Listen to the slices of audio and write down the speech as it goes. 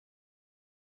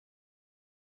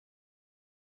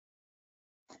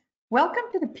Welcome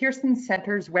to the Pearson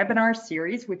Center's webinar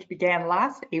series, which began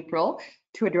last April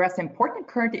to address important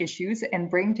current issues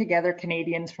and bring together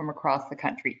Canadians from across the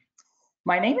country.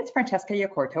 My name is Francesca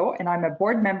Iacorto, and I'm a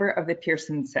board member of the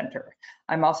Pearson Center.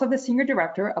 I'm also the Senior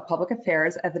Director of Public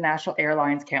Affairs at the National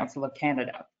Airlines Council of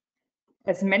Canada.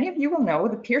 As many of you will know,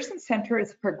 the Pearson Center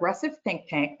is a progressive think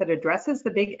tank that addresses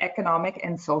the big economic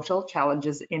and social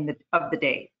challenges of the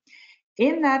day.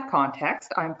 In that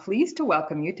context, I'm pleased to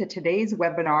welcome you to today's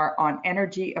webinar on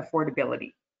energy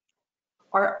affordability.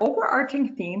 Our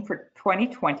overarching theme for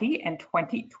 2020 and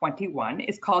 2021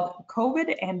 is called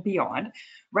COVID and Beyond,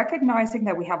 recognizing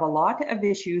that we have a lot of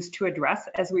issues to address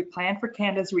as we plan for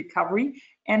Canada's recovery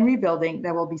and rebuilding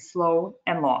that will be slow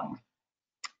and long.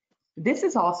 This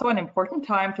is also an important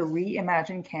time to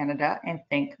reimagine Canada and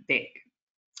think big.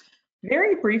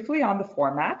 Very briefly on the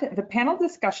format, the panel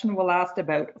discussion will last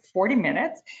about 40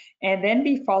 minutes and then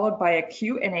be followed by a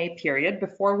Q&A period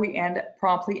before we end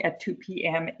promptly at 2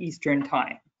 p.m. Eastern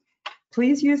Time.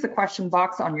 Please use the question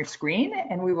box on your screen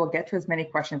and we will get to as many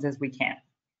questions as we can.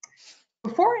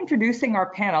 Before introducing our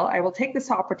panel, I will take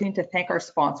this opportunity to thank our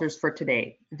sponsors for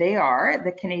today. They are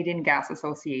the Canadian Gas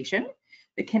Association,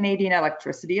 the Canadian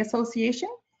Electricity Association,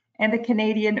 and the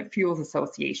Canadian Fuels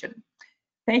Association.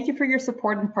 Thank you for your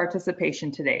support and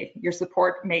participation today. Your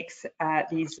support makes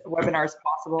these webinars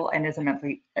possible and is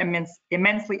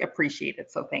immensely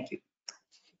appreciated, so thank you.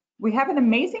 We have an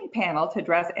amazing panel to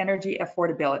address energy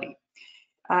affordability.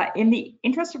 In the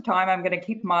interest of time, I'm going to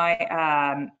keep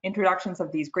my introductions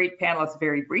of these great panelists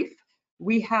very brief.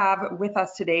 We have with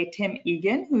us today Tim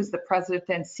Egan, who's the President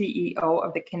and CEO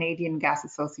of the Canadian Gas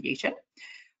Association.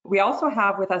 We also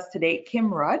have with us today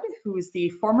Kim Rudd, who is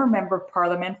the former Member of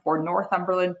Parliament for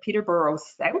Northumberland Peterborough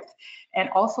South and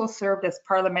also served as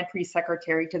Parliamentary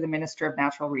Secretary to the Minister of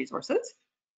Natural Resources.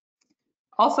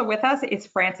 Also with us is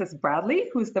Francis Bradley,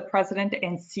 who's the President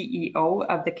and CEO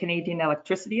of the Canadian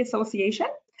Electricity Association,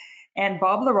 and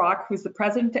Bob Larocque, who's the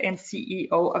President and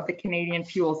CEO of the Canadian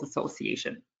Fuels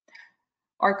Association.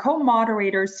 Our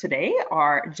co-moderators today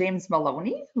are James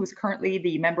Maloney, who's currently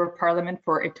the Member of Parliament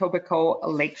for Etobicoke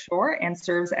Lakeshore and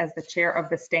serves as the Chair of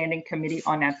the Standing Committee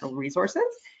on Natural Resources,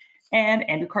 and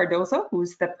Andrew Cardozo,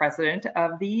 who's the President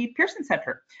of the Pearson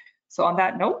Center. So on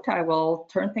that note, I will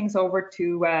turn things over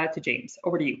to James.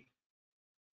 Over to you.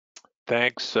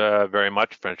 Thanks very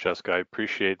much, Francesca. I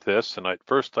appreciate this. And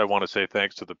first, I want to say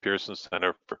thanks to the Pearson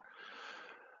Center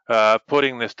for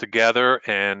putting this together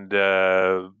and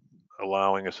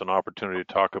allowing us an opportunity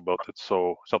to talk about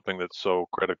something that's so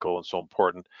critical and so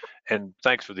important. And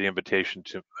thanks for the invitation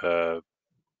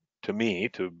to me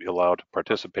to be allowed to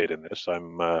participate in this.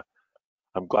 I'm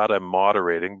glad I'm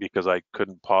moderating because I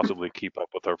couldn't possibly keep up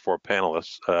with our four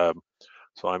panelists.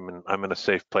 So I'm in a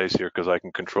safe place here because I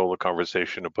can control the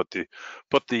conversation and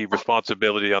put the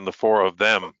responsibility on the four of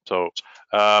them.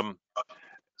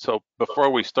 So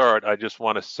before we start, I just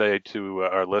want to say to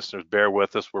our listeners, bear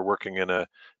with us. We're working in a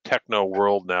techno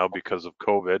world now because of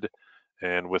COVID,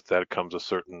 and with that comes a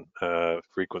certain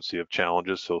frequency of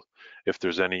challenges. So if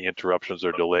there's any interruptions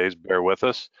or delays, bear with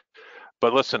us.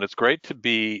 But listen, it's great to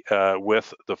be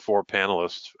with the four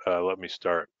panelists. Let me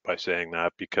start by saying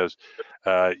that because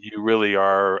you really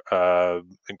are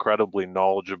incredibly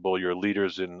knowledgeable. You're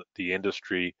leaders in the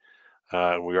industry.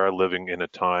 We are living in a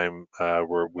time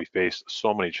where we face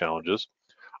so many challenges.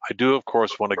 I do, of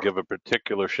course, want to give a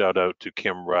particular shout out to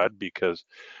Kim Rudd because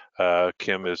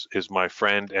Kim is my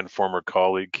friend and former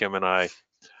colleague. Kim and I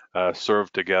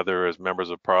served together as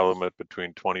members of Parliament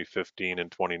between 2015 and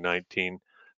 2019.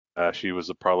 She was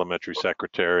the Parliamentary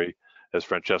Secretary, as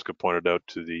Francesca pointed out,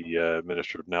 to the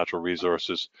Minister of Natural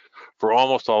Resources for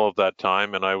almost all of that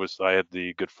time. And I had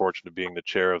the good fortune of being the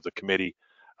chair of the committee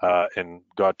and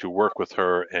got to work with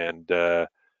her and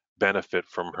benefit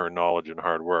from her knowledge and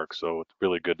hard work. So it's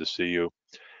really good to see you.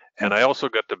 And I also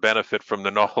got to benefit from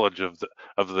the knowledge of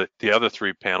the other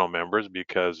three panel members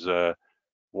because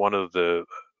one of the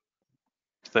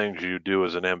things you do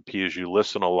as an MP is you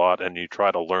listen a lot and you try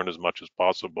to learn as much as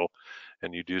possible,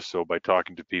 and you do so by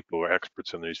talking to people who are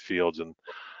experts in these fields, and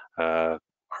our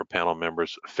panel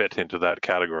members fit into that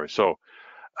category. So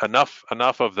enough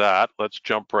of that. Let's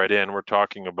jump right in. We're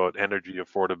talking about energy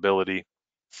affordability.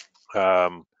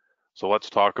 So let's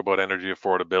talk about energy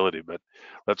affordability, but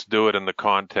let's do it in the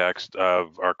context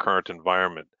of our current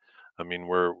environment. I mean,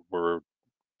 we're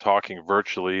talking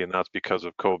virtually, and that's because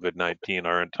of COVID-19.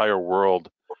 Our entire world,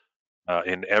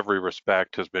 in every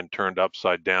respect, has been turned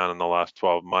upside down in the last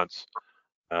 12 months.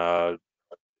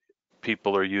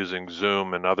 People are using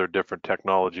Zoom and other different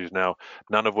technologies now,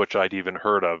 none of which I'd even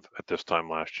heard of at this time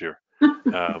last year.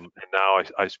 And now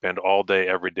I spend all day,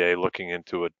 every day looking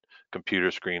into it,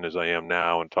 computer screen as I am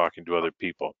now and talking to other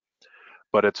people.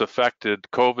 But it's affected,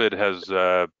 COVID has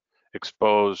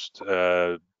exposed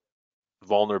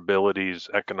vulnerabilities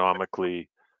economically,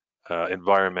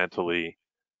 environmentally,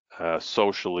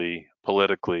 socially,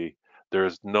 politically.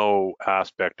 There's no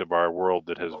aspect of our world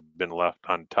that has been left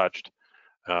untouched,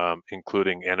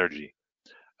 including energy.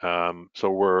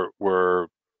 So we're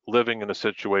living in a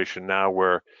situation now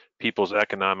where people's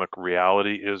economic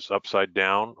reality is upside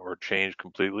down or changed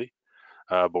completely.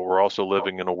 But we're also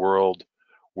living in a world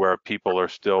where people are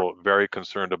still very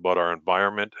concerned about our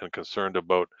environment and concerned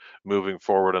about moving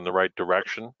forward in the right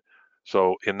direction.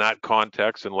 So in that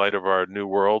context, in light of our new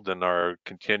world and our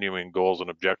continuing goals and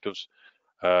objectives,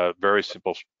 very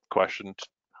simple question.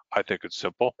 I think it's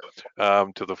simple.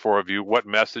 To the four of you, what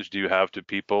message do you have to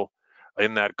people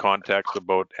in that context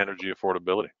about energy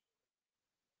affordability?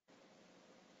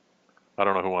 I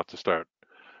don't know who wants to start.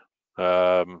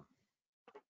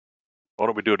 Why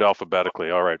don't we do it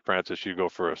alphabetically? All right, Francis, you go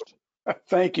first.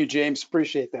 Thank you, James.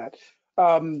 Appreciate that.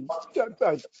 I'm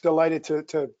delighted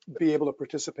to be able to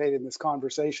participate in this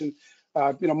conversation.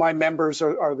 My members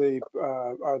are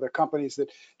the companies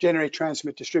that generate,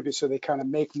 transmit, distribute, so they kind of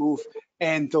make, move,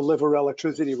 and deliver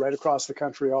electricity right across the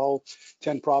country, all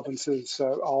 10 provinces,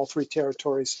 all 3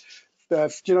 territories.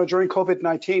 During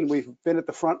COVID-19, we've been at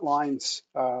the front lines.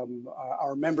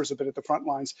 Our members have been at the front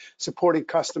lines, supporting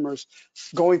customers,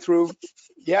 going through,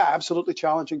 absolutely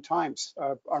challenging times.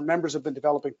 Our members have been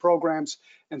developing programs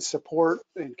and support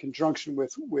in conjunction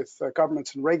with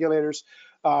governments and regulators,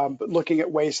 but looking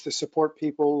at ways to support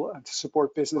people and to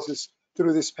support businesses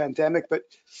through this pandemic. But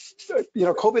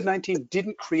COVID-19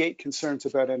 didn't create concerns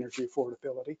about energy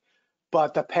affordability,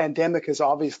 but the pandemic has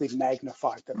obviously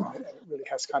magnified them. It really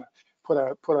has kind of put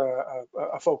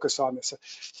a focus on this.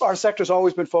 Our sector's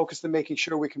always been focused on making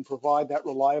sure we can provide that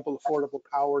reliable, affordable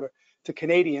power to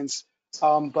Canadians.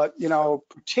 But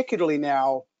particularly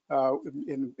now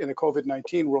in the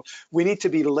COVID-19 world, we need to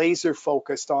be laser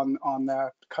focused on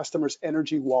the customer's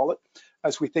energy wallet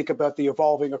as we think about the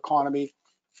evolving economy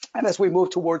and as we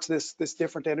move towards this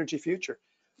different energy future.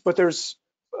 But there's,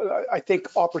 I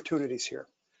think, opportunities here.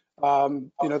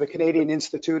 The Canadian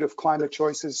Institute of Climate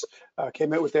Choices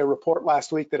came out with their report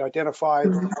last week that identified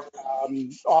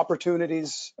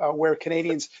opportunities where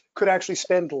Canadians could actually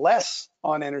spend less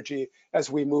on energy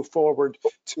as we move forward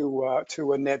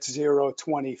to a net zero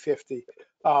 2050.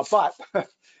 But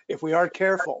if we aren't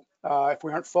careful, if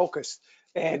we aren't focused,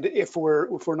 and if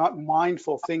we're not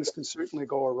mindful, things can certainly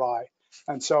go awry.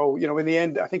 And so, in the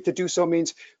end, I think to do so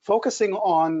means focusing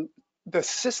on the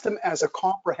system as a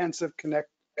comprehensive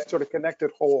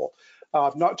connected whole,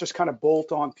 not just kind of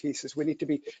bolt-on pieces. We need to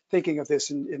be thinking of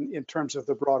this in terms of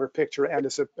the broader picture and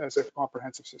as a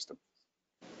comprehensive system.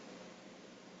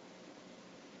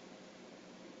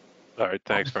 All right,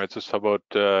 thanks, Francis. How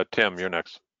about Tim? You're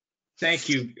next. Thank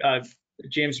you,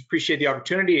 James. Appreciate the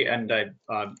opportunity, and I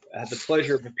had the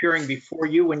pleasure of appearing before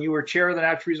you when you were chair of the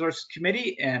Natural Resources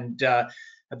Committee, and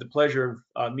had the pleasure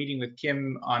of meeting with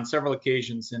Kim on several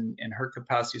occasions in her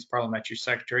capacity as Parliamentary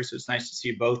Secretary, so it's nice to see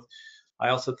you both. I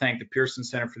also thank the Pearson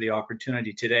Centre for the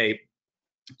opportunity today.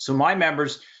 So my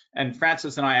members, and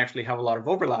Francis and I actually have a lot of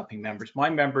overlapping members, my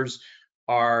members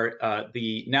are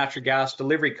the natural gas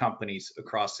delivery companies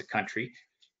across the country,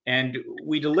 and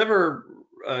we deliver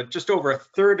just over a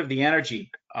third of the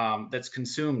energy that's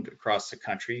consumed across the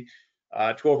country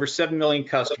to over 7 million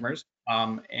customers,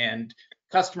 and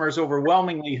customers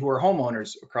overwhelmingly who are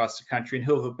homeowners across the country and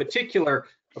who have a particular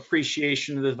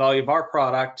appreciation of the value of our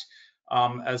product,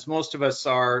 as most of us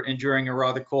are enduring a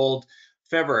rather cold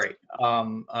February,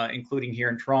 including here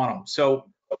in Toronto. So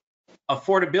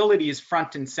affordability is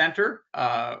front and center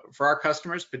for our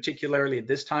customers, particularly at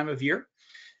this time of year,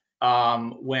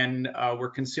 when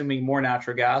we're consuming more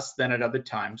natural gas than at other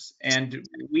times. And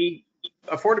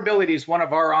affordability is one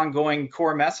of our ongoing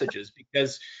core messages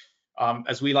because,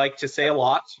 as we like to say a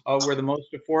lot, we're the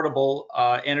most affordable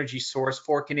energy source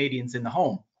for Canadians in the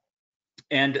home.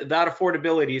 And that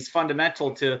affordability is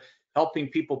fundamental to helping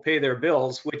people pay their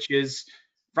bills, which is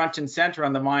front and center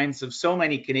on the minds of so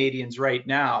many Canadians right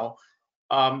now.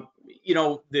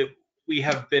 We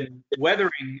have been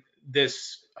weathering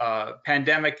this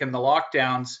pandemic and the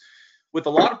lockdowns with a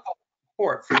lot of public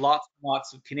support for lots and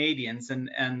lots of Canadians, and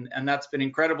that's been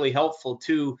incredibly helpful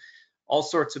to all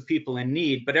sorts of people in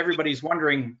need. But everybody's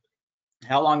wondering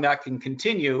how long that can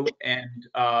continue, and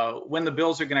when the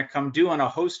bills are going to come due on a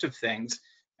host of things,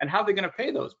 and how they're going to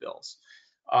pay those bills.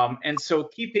 And so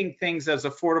keeping things as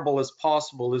affordable as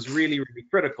possible is really, really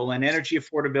critical. And energy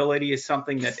affordability is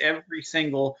something that every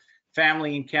single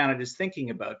family in Canada is thinking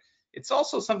about. it's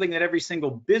also something that every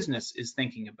single business is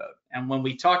thinking about. And when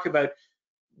we talk about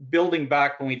building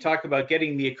back, when we talk about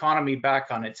getting the economy back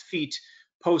on its feet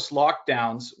post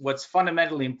lockdowns, what's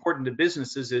fundamentally important to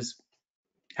businesses is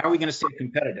how are we going to stay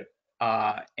competitive?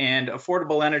 And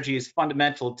affordable energy is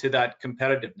fundamental to that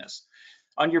competitiveness.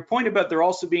 On your point about there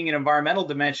also being an environmental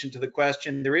dimension to the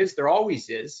question, there always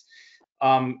is.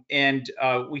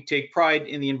 We take pride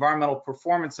in the environmental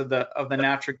performance of the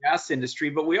natural gas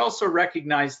industry, but we also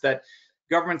recognize that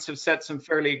governments have set some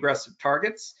fairly aggressive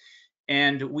targets,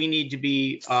 and we need to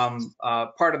be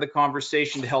part of the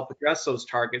conversation to help address those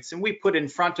targets. And we put in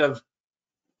front of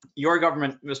your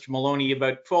government, Mr. Maloney,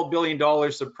 about $12 billion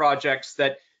of projects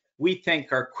that we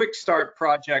think are quick start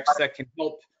projects that can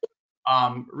help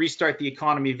restart the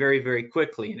economy very, very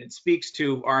quickly. And it speaks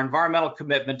to our environmental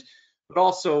commitment, but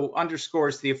also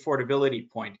underscores the affordability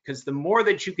point, because the more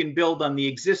that you can build on the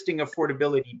existing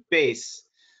affordability base,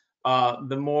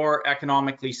 the more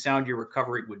economically sound your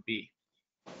recovery would be.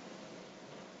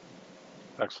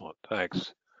 Excellent,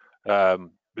 thanks. But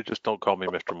just don't call me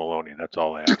Mr. Maloney, that's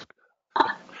all I ask.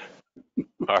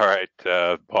 All right,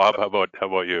 Bob, how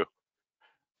about you?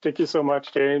 Thank you so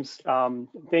much, James.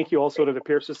 Thank you also to the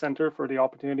Pearson Center for the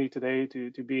opportunity today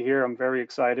to be here. I'm very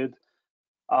excited.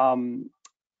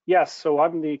 Yes, so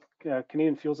I'm the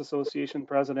Canadian Fuels Association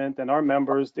president, and our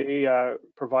members, they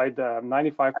provide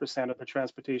 95% of the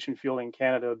transportation fuel in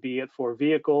Canada, be it for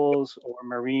vehicles or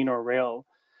marine or rail.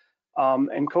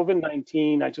 And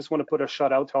COVID-19, I just want to put a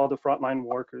shout out to all the frontline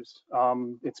workers.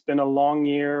 It's been a long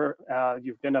year.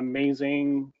 You've been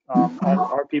amazing,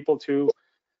 our people too.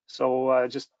 So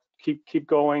just keep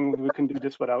going. We can do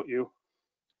this without you.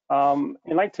 And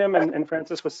like Tim and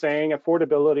Francis was saying,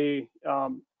 affordability,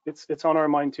 it's on our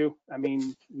mind too. I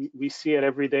mean, we see it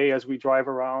every day as we drive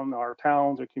around our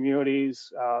towns or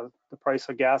communities. The price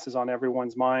of gas is on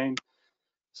everyone's mind.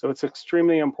 So it's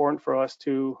extremely important for us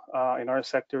to, in our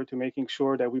sector, to making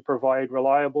sure that we provide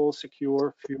reliable,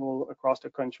 secure fuel across the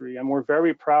country. And we're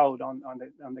very proud on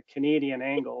the Canadian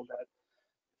angle that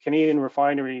Canadian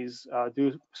refineries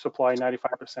do supply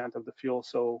 95% of the fuel.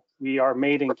 So we are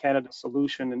made in Canada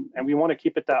solution, and we want to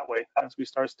keep it that way as we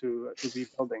start to be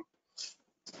building.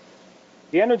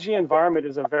 The energy environment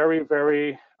is a very,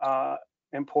 very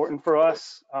important for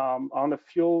us. On the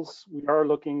fuels, we are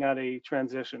looking at a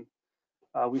transition.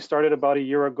 We started about a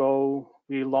year ago.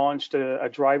 We launched a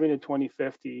Driving to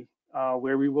 2050,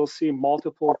 where we will see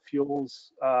multiple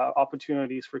fuels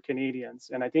opportunities for Canadians.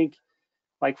 And I think,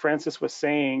 like Francis was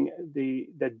saying,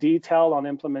 the detail on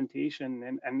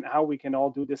implementation and how we can all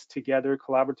do this together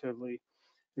collaboratively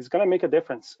is going to make a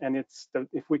difference. And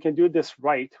if we can do this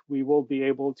right, we will be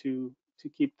able to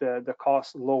keep the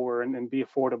costs lower and be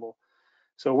affordable.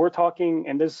 So we're talking,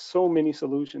 and there's so many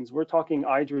solutions. We're talking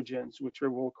hydrogens, which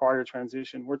will require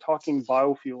transition. We're talking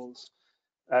biofuels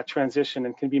transition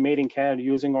and can be made in Canada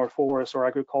using our forest or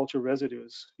agriculture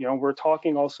residues. You know, we're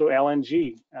talking also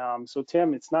LNG. So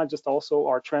Tim, it's not just also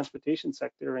our transportation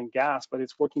sector and gas, but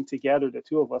it's working together, the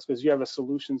two of us, because you have a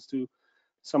solutions to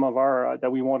some of our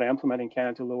that we want to implement in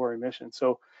Canada to lower emissions.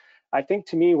 So I think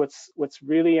to me, what's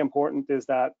really important is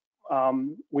that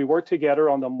we work together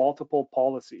on the multiple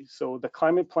policies. So the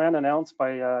climate plan announced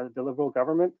by the Liberal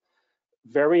government,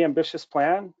 very ambitious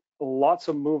plan, lots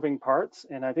of moving parts,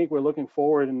 and I think we're looking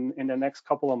forward in the next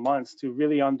couple of months to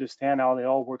really understand how it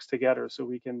all works together, so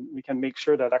we can make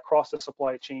sure that across the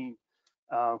supply chain,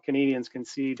 Canadians can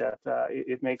see that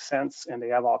it makes sense and they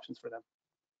have options for them.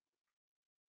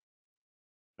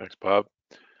 Thanks, Bob.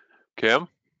 Kim,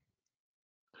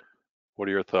 what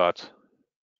are your thoughts?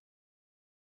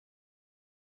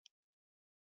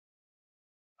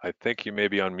 I think you may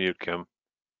be on mute, Kim.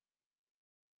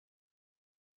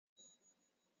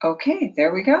 Okay,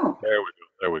 there we go.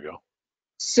 There we go.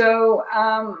 So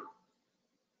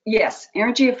yes,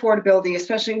 energy affordability,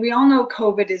 especially, we all know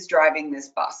COVID is driving this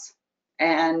bus,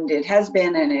 and it has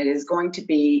been, and it is going to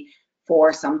be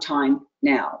for some time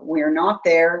now. We're not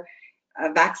there.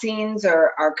 Vaccines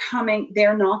are coming.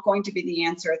 They're not going to be the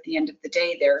answer at the end of the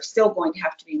day. There are still going to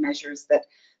have to be measures that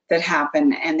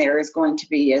happen, and there is going to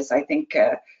be, as I think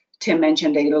Tim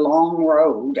mentioned, a long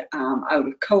road out of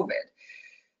COVID.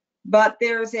 But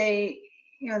there's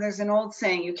an old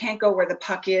saying, you can't go where the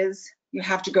puck is, you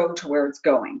have to go to where it's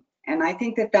going. And I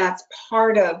think that's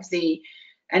part of the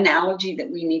analogy that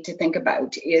we need to think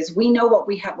about, is we know what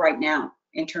we have right now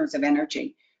in terms of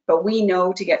energy, but we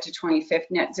know to get to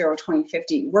net zero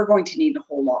 2050, we're going to need a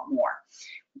whole lot more.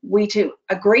 We, to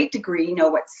a great degree, know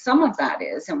what some of that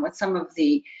is and what some of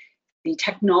the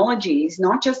technologies,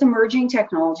 not just emerging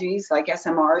technologies like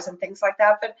SMRs and things like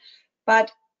that,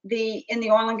 but in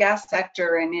the oil and gas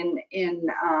sector, and in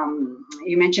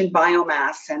you mentioned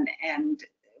biomass and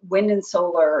wind and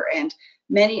solar and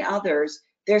many others,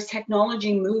 there's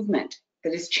technology movement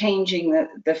that is changing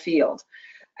the field.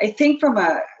 I think from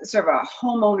a sort of a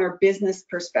homeowner business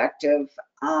perspective,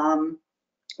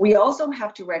 we also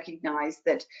have to recognize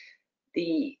that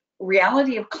the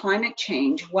reality of climate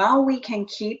change, while we can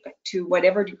keep to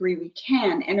whatever degree we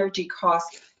can energy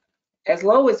costs as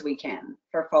low as we can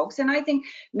for folks, and I think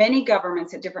many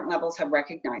governments at different levels have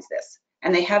recognized this,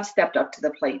 and they have stepped up to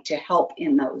the plate to help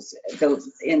in those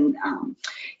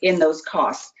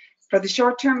costs for the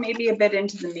short term, maybe a bit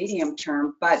into the medium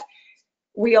term. But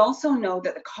we also know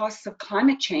that the costs of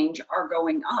climate change are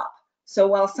going up. So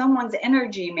while someone's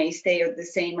energy may stay the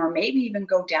same or maybe even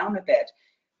go down a bit,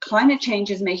 climate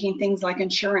change is making things like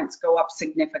insurance go up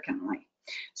significantly.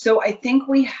 So I think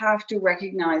we have to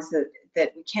recognize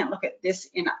that we can't look at this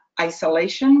in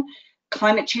isolation.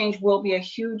 Climate change will be a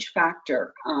huge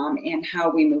factor in how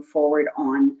we move forward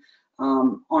on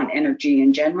energy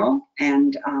in general,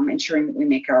 and ensuring that we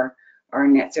make our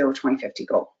net zero 2050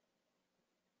 goal.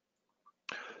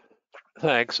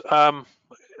 Thanks.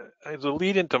 As a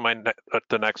lead into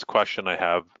the next question I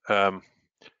have,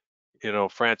 you know,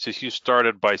 Francis, you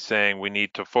started by saying we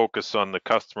need to focus on the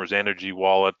customer's energy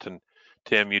wallet, and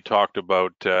Tim, you talked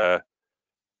about a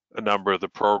number of the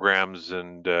programs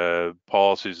and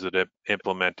policies that have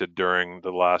implemented during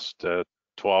the last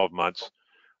 12 months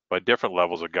by different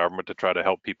levels of government to try to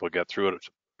help people get through it,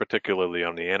 particularly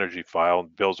on the energy file,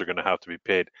 and bills are going to have to be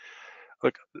paid.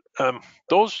 Look,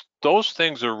 those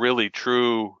things are really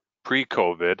true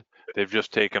pre-COVID. They've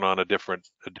just taken on a different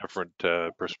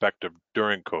perspective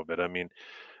during COVID. I mean,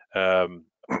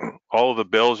 all of the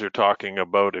bills you're talking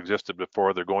about existed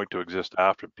before. They're going to exist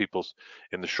after. People's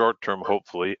in the short term,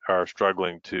 hopefully, are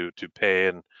struggling to pay,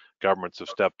 and governments have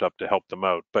stepped up to help them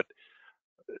out. But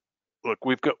look,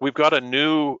 we've got a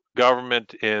new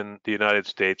government in the United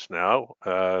States now.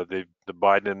 The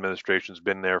Biden administration's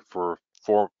been there for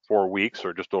four weeks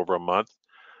or just over a month.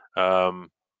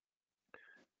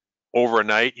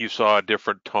 Overnight, you saw a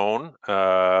different tone.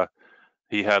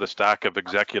 He had a stack of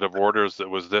executive orders that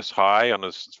was this high on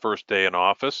his first day in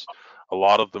office, a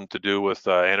lot of them to do with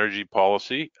energy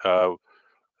policy.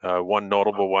 One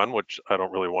notable one, which I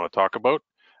don't really want to talk about.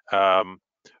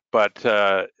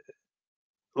 But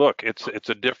look, it's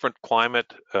a different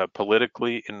climate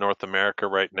politically in North America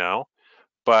right now.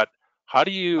 But how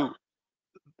do you,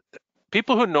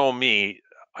 people who know me,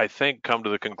 I think, come to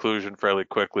the conclusion fairly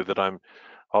quickly that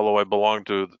although I belong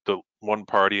to the one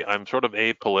party, I'm sort of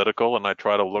apolitical, and I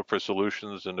try to look for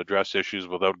solutions and address issues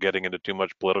without getting into too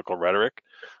much political rhetoric.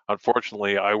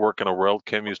 Unfortunately, I work in a world,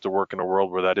 Kim used to work in a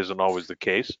world where that isn't always the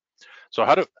case. So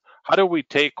how do we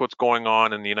take what's going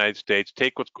on in the United States,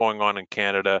 take what's going on in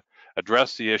Canada,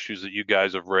 address the issues that you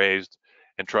guys have raised,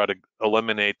 and try to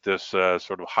eliminate this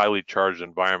sort of highly charged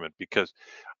environment? Because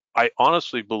I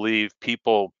honestly believe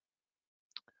people,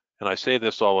 and I say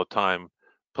this all the time,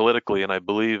 politically, and I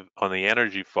believe on the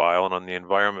energy file and on the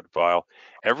environment file,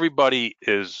 everybody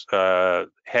is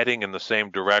heading in the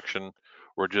same direction.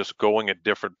 We're just going at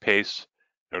different pace,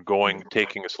 or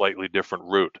taking a slightly different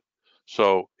route.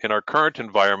 So in our current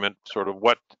environment, sort of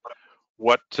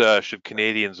what should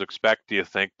Canadians expect, do you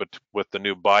think, but with the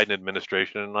new Biden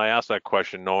administration? And I ask that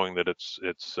question knowing that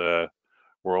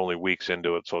we're only weeks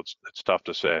into it, so it's tough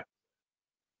to say.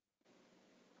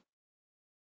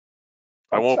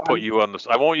 I won't put you on this.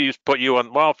 I won't put you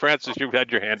on. Well, Francis, you've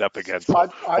had your hand up again. So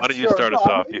why don't you start us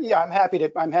off? Yeah, I'm happy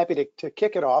to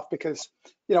kick it off, because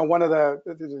you know one of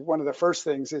the first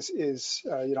things is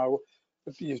you know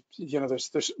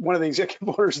there's one of the executive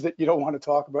orders that you don't want to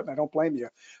talk about, and I don't blame you.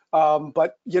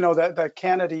 But you know that the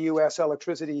Canada-U.S.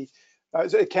 electricity,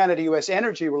 Canada-U.S.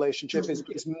 energy relationship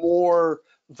is more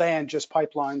than just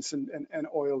pipelines and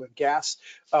oil and gas.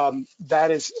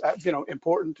 That is you know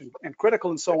important and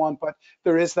critical and so on, but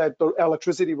there is that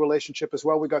electricity relationship as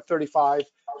well. We got 35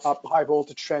 high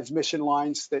voltage transmission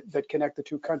lines that connect the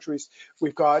two countries.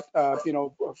 We've got you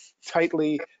know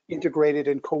tightly integrated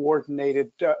and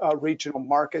coordinated regional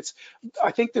markets.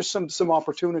 I think there's some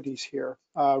opportunities here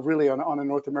really on a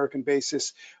North American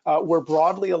basis. We're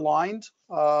broadly aligned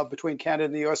between Canada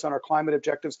and the U.S. on our climate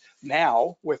objectives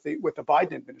now with the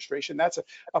Biden administration. That's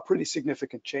a pretty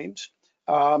significant change.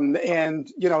 And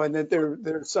and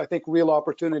there's I think real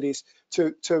opportunities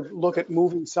to look at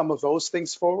moving some of those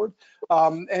things forward.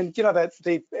 And that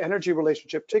the energy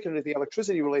relationship, particularly the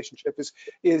electricity relationship,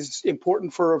 is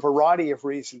important for a variety of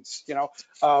reasons.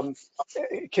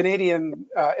 Canadian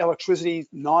electricity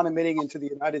non-emitting into the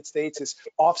United States is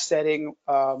offsetting,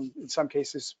 in some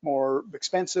cases, more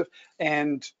expensive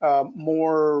and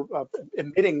more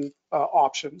emitting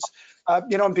options.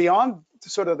 And beyond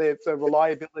sort of the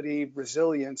reliability,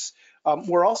 resilience,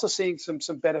 we're also seeing some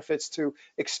benefits to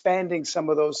expanding some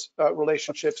of those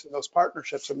relationships and those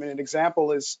partnerships. I mean, an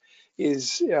example is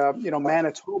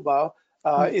Manitoba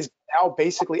is now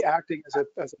basically acting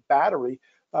as a battery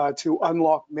to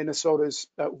unlock Minnesota's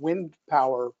wind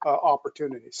power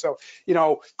opportunities. So,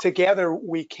 together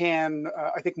we can,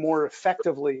 I think, more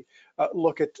effectively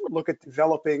look at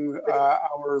developing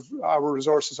our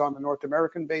resources on the North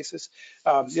American basis.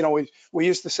 We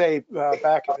used to say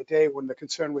back in the day when the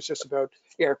concern was just about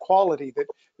air quality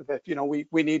that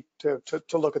we need to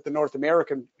look at the North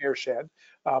American airshed.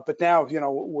 But now,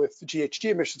 with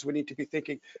GHG emissions, we need to be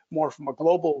thinking more from a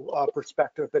global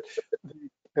perspective. That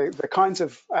the kinds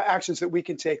of actions that we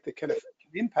can take that can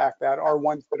impact that are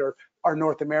ones that are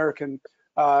North American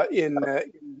in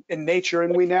nature,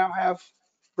 and we now have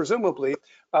presumably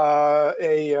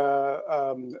an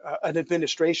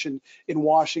administration in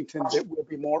Washington that will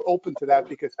be more open to that,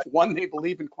 because one, they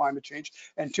believe in climate change,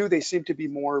 and two, they seem to be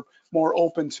more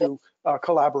open to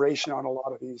collaboration on a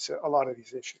lot of these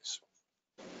issues.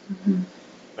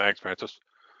 Thanks, Francis.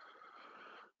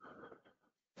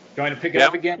 Going to pick it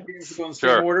up again? Go in the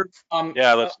same order.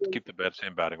 Yeah, let's keep the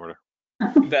same batting order.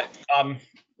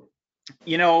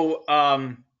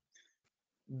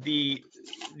 The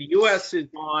U.S. is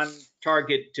on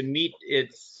target to meet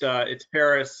its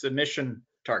Paris emission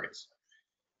targets,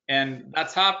 and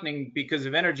that's happening because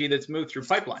of energy that's moved through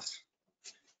pipelines.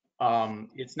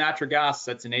 It's natural gas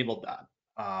that's enabled that,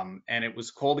 and it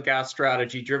was coal to gas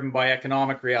strategy driven by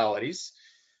economic realities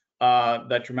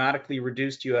that dramatically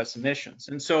reduced U.S. emissions.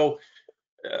 And so,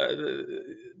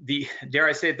 dare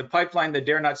I say it, the pipeline that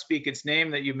dare not speak its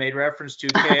name that you made reference to,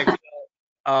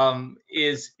 KXL,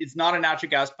 is not a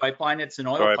natural gas pipeline. It's an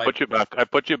oil pipeline. I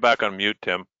put you back on mute,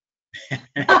 Tim.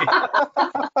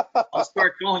 I'll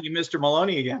start calling you Mr.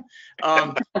 Maloney again.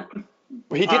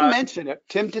 He didn't mention it.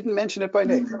 Tim didn't mention it by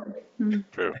name.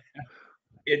 True.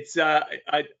 It's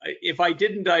if I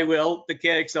didn't, I will. The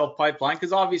KXL pipeline,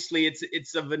 because obviously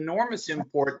it's of enormous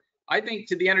import, I think,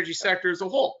 to the energy sector as a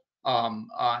whole,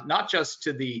 not just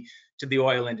to the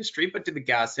oil industry, but to the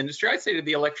gas industry. I'd say to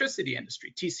the electricity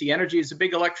industry. TC Energy is a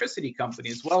big electricity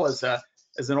company as well as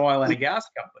an oil and a gas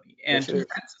company. And to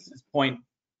Francis's point,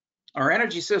 our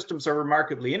energy systems are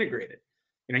remarkably integrated.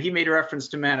 He made a reference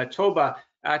to Manitoba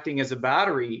acting as a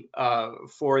battery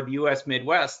for the U.S.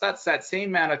 Midwest. That's that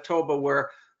same Manitoba where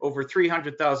over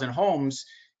 300,000 homes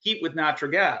heat with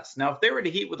natural gas. Now, if they were to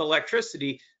heat with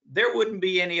electricity, there wouldn't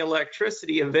be any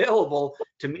electricity available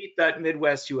to meet that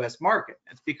Midwest U.S. market.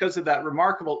 It's because of that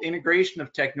remarkable integration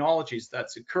of technologies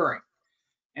that's occurring.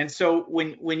 And so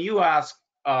when you ask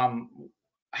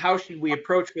how should we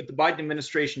approach what the Biden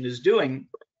administration is doing,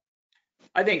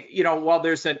 I think, while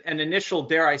there's an initial,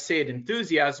 dare I say it,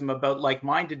 enthusiasm about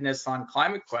like-mindedness on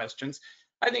climate questions,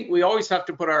 I think we always have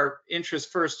to put our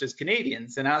interests first as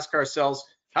Canadians and ask ourselves,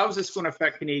 how is this going to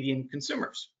affect Canadian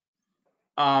consumers?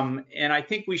 And I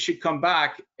think we should come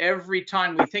back every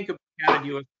time we think about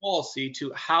Canada-U.S. policy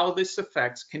to how this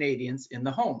affects Canadians in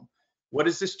the home. What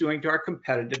is this doing to our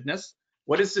competitiveness?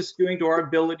 What is this doing to our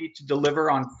ability to deliver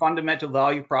on fundamental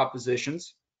value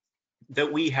propositions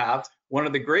that we have, one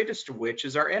of the greatest of which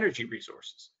is our energy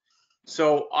resources?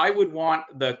 So I would want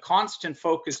the constant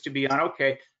focus to be on,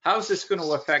 okay, how is this going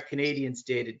to affect Canadians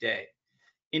day to day?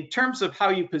 In terms of how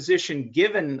you position,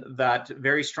 given that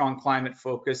very strong climate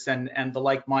focus and the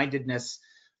like-mindedness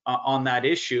on that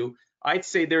issue, I'd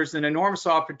say there's an enormous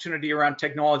opportunity around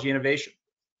technology innovation.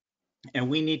 And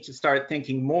we need to start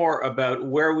thinking more about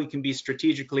where we can be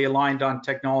strategically aligned on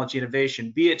technology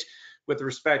innovation, be it with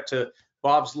respect to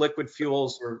Bob's liquid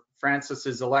fuels or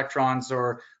Francis's electrons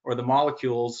or the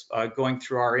molecules going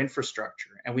through our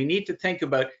infrastructure. And we need to think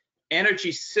about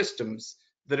energy systems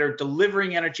that are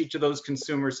delivering energy to those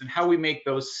consumers and how we make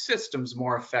those systems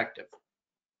more effective.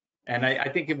 And I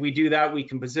think if we do that, we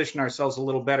can position ourselves a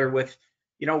little better with,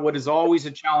 what is always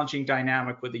a challenging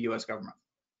dynamic with the U.S. government.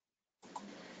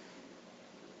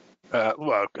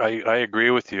 Well, I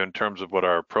agree with you in terms of what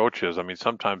our approach is. I mean,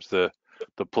 sometimes the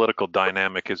political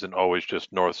dynamic isn't always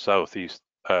just north, south, east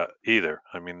either.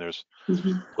 I mean, there's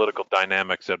political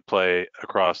dynamics at play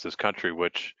across this country,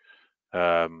 which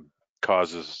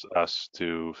causes us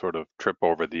to sort of trip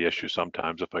over the issue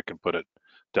sometimes, if I can put it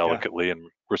delicately. Yeah. And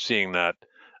we're seeing that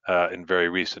in very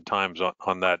recent times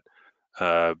on that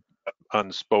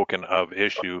unspoken of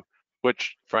issue,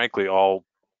 which frankly all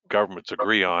governments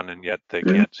agree on, and yet they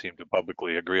can't seem to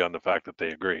publicly agree on the fact that they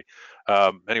agree.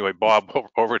 Anyway, Bob,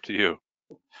 over to you.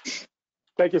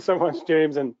 Thank you so much,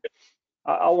 James. And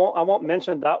I won't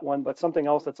mention that one, but something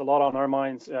else that's a lot on our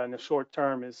minds in the short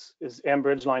term is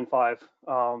Enbridge Line 5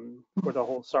 for the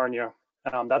whole Sarnia.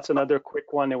 That's another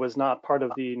quick one. It was not part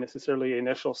of the necessarily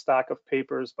initial stack of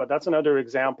papers, but that's another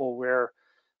example where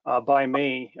by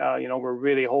May, we're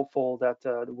really hopeful that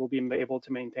we'll be able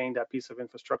to maintain that piece of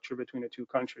infrastructure between the two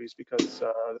countries, because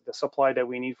the supply that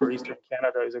we need for Eastern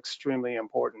Canada is extremely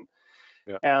important.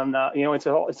 Yeah. And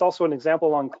it's also an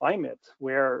example on climate,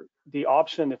 where the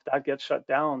option, if that gets shut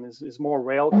down, is more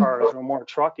rail cars or more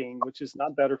trucking, which is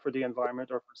not better for the environment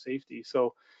or for safety.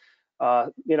 So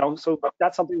so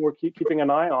that's something we're keeping an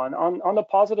eye on. On the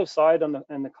positive side,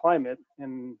 and the climate,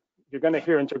 and you're going to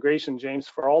hear integration, James,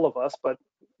 for all of us, but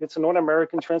it's a North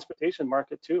American transportation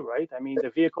market too, right? I mean,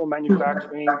 the vehicle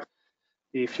manufacturing,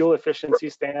 the fuel efficiency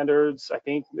standards, I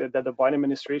think that the Biden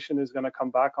administration is going to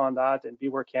come back on that and be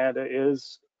where Canada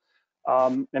is.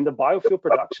 And the biofuel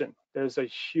production, there's a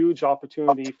huge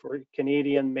opportunity for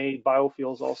Canadian-made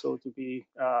biofuels also to be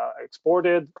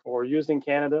exported or used in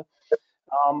Canada.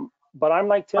 But I'm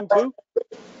like Tim too.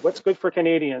 What's good for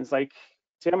Canadians? Like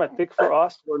Tim, I think for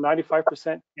us, we're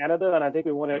 95% Canada, and I think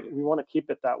we want to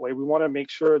keep it that way. We want to make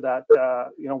sure that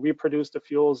we produce the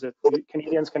fuels that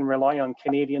Canadians can rely on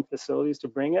Canadian facilities to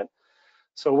bring it.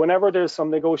 So whenever there's some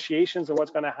negotiations on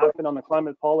what's going to happen on the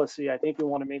climate policy, I think we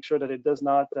want to make sure that it does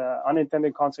not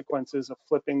unintended consequences of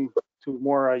flipping to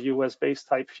more US-based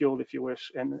type fuel, if you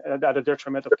wish, and at a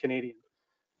detriment of Canadian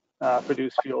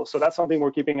produced fuel. So that's something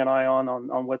we're keeping an eye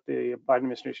on what the Biden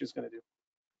administration is going to do.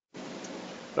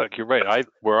 Look, you're right.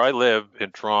 Where I live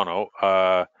in Toronto,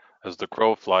 as the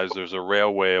crow flies, there's a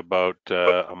railway about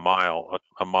a mile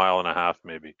and a half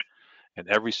maybe. And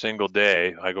every single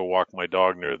day I go walk my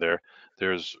dog near there,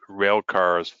 there's rail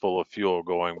cars full of fuel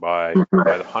going by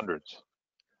the hundreds.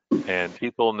 And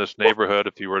people in this neighborhood,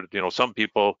 if you were to, some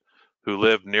people who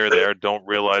live near there don't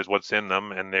realize what's in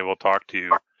them, and they will talk to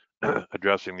you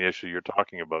addressing the issue you're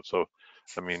talking about. So,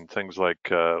 I mean, things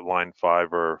like Line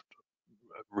 5 are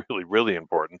really, really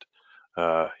important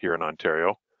here in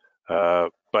Ontario.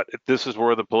 But this is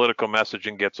where the political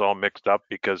messaging gets all mixed up,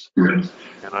 because, and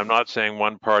I'm not saying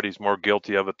one party's more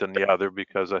guilty of it than the other,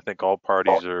 because I think all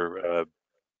parties are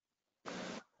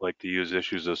like to use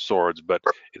issues as swords, but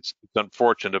it's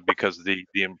unfortunate because the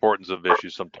importance of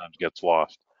issues sometimes gets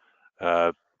lost.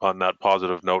 On that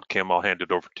positive note, Kim, I'll hand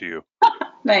it over to you.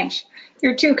 Thanks.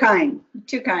 You're too kind.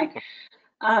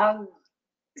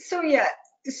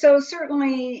 So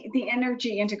certainly the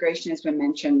energy integration has been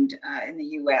mentioned in the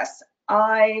US.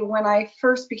 When I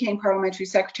first became parliamentary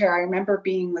secretary, I remember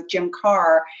being with Jim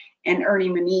Carr and Ernie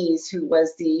Moniz, who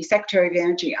was the Secretary of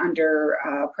Energy under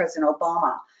President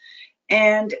Obama.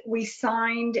 And we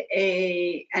signed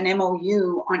an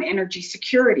MOU on energy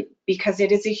security, because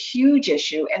it is a huge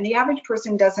issue, and the average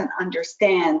person doesn't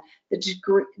understand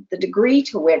the degree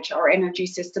to which our energy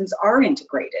systems are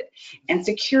integrated. And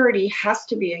security has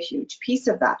to be a huge piece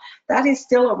of that. That is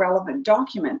still a relevant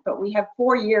document, but we have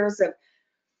 4 years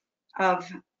of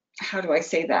how do I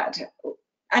say that?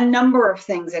 A number of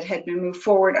things that had been moved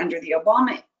forward under the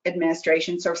Obama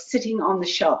administration, sort of sitting on the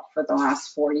shelf for the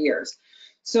last 4 years.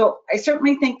 So I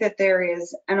certainly think that there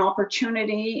is an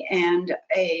opportunity and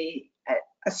a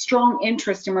strong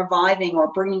interest in reviving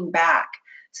or bringing back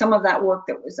some of that work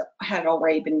that had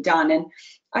already been done. And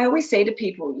I always say to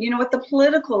people, at the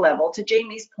political level, to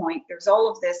Jamie's point, there's all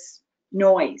of this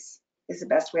noise, is the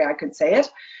best way I could say it.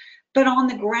 But on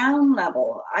the ground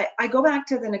level, I go back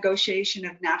to the negotiation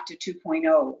of NAFTA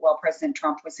 2.0 while President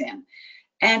Trump was in.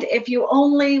 And if you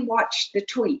only watch the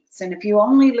tweets, and if you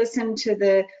only listen to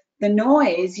the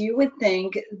noise, you would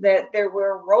think that there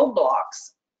were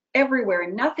roadblocks everywhere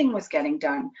and nothing was getting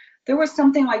done. There was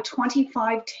something like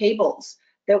 25 tables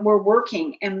that were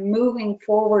working and moving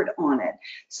forward on it.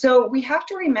 So we have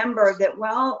to remember that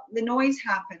while the noise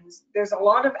happens, there's a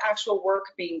lot of actual work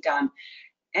being done.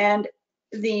 And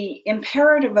the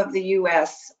imperative of the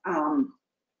US on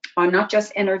not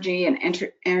just energy and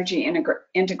energy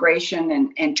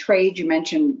integration and trade, you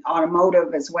mentioned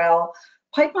automotive as well.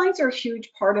 Pipelines are a huge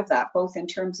part of that, both in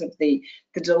terms of the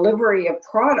delivery of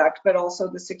product, but also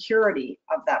the security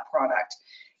of that product.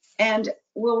 And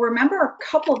we'll remember a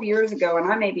couple of years ago,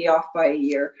 and I may be off by a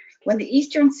year, when the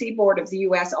eastern seaboard of the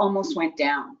US almost went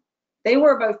down. They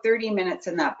were about 30 minutes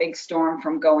in that big storm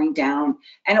from going down,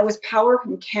 and it was power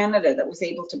from Canada that was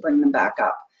able to bring them back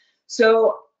up.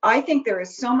 So I think there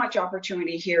is so much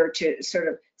opportunity here to sort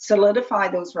of solidify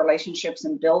those relationships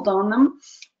and build on them.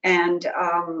 And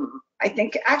I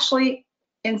think actually,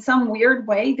 in some weird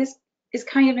way, this is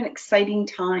kind of an exciting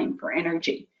time for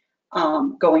energy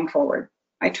going forward.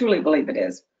 I truly believe it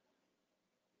is.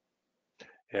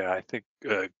 Yeah, I think,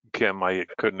 Kim, I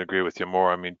couldn't agree with you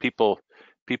more. I mean, people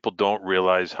don't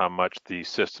realize how much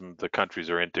the countries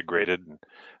are integrated,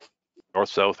 north,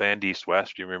 south, and east,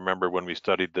 west. You remember when we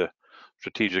studied the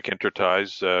strategic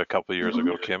interties a couple of years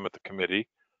ago, Kim, at the committee,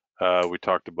 we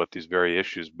talked about these very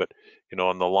issues. But, you know,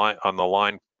 on the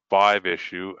line 5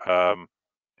 issue,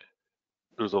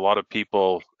 there's a lot of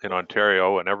people in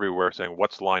Ontario and everywhere saying,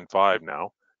 what's line 5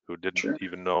 now, who didn't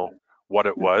even know what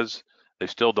it was. They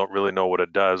still don't really know what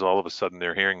it does. All of a sudden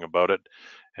they're hearing about it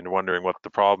and wondering what the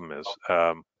problem is.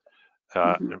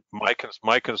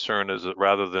 My concern is that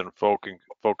rather than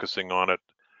focusing on it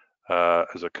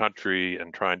as a country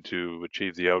and trying to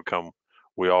achieve the outcome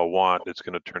we all want, it's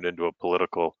going to turn into a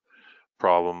political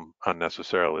problem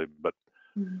unnecessarily. But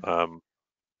I'm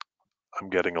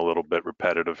getting a little bit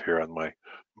repetitive here on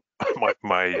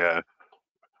my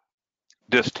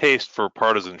distaste for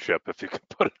partisanship, if you can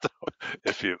put it that way,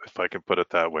 if I can put it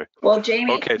that way. Well,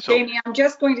 Jamie, okay, so, Jamie, I'm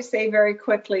just going to say very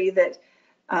quickly that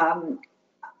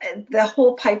the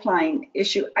whole pipeline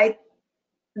issue,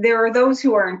 there are those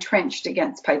who are entrenched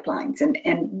against pipelines,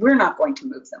 and we're not going to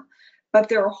move them. But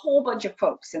there are a whole bunch of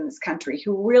folks in this country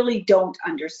who really don't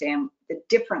understand the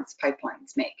difference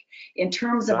pipelines make in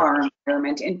terms of our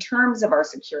environment, in terms of our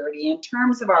security, in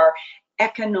terms of our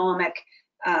economic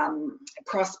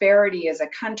prosperity as a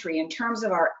country, in terms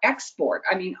of our export.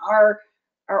 I mean, our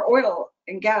oil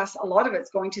and gas, a lot of it's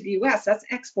going to the US. That's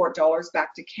export dollars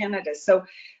back to Canada. So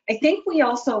I think we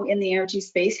also in the energy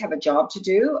space have a job to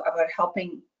do about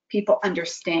helping people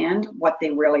understand what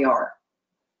they really are.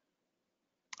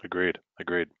 Agreed.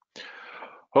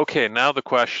 Okay, now the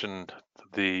question,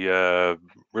 the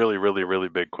really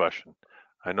big question.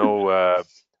 I know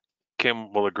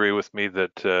Kim will agree with me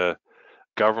that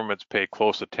governments pay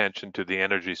close attention to the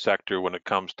energy sector when it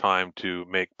comes time to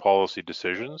make policy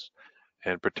decisions,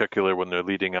 and particularly when they're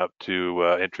leading up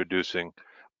to introducing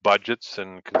budgets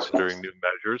and considering new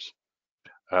measures.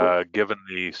 Given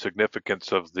the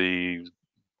significance of the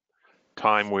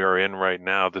time we are in right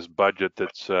now, this budget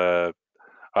that's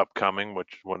upcoming,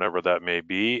 which whenever that may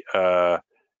be,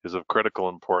 is of critical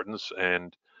importance.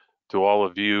 And to all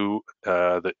of you,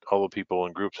 that all the people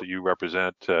and groups that you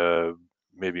represent,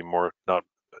 maybe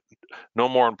no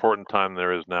more important time than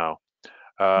there is now.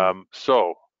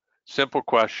 So, simple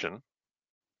question,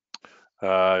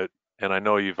 and I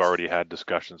know you've already had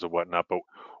discussions and whatnot, but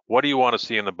what do you want to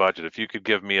see in the budget? If you could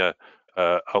give me a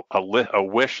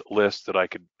wish list that I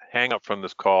could hang up from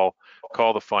this call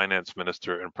the finance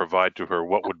minister and provide to her,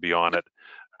 what would be on it,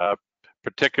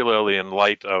 particularly in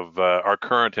light of our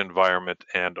current environment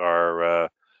and our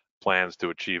plans to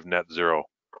achieve net zero.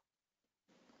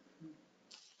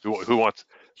 Who wants?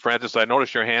 Francis, I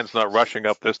notice your hand's not rushing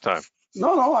up this time.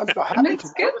 No, I'm happy to.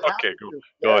 Good. Okay,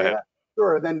 go ahead. Yeah,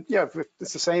 sure. Then, yeah, if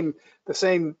it's the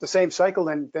same cycle,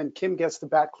 then Kim gets the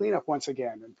back cleanup once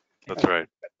again. That's right.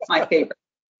 My favorite.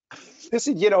 This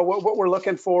is, what we're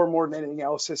looking for more than anything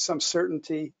else is some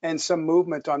certainty and some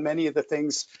movement on many of the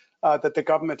things that the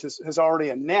government has already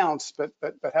announced, but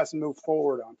hasn't moved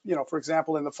forward on. For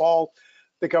example, in the fall,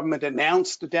 the government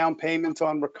announced the down payment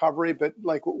on recovery, but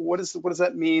like, what does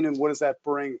that mean and what does that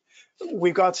bring?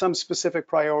 We've got some specific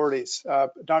priorities,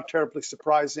 not terribly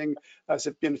surprising. As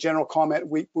a general comment,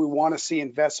 we want to see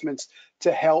investments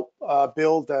to help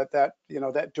build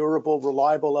that durable,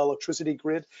 reliable electricity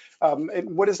grid.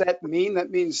 And what does that mean? That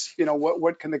means,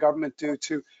 what can the government do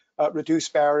to reduce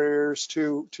barriers,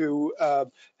 to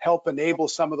help enable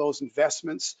some of those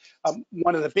investments?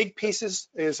 One of the big pieces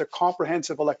is a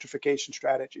comprehensive electrification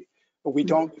strategy. But we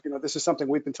don't, this is something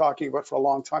we've been talking about for a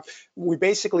long time. We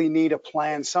basically need a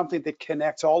plan, something that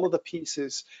connects all of the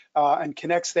pieces and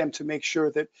connects them to make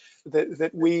sure that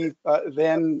we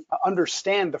then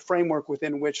understand the framework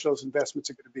within which those investments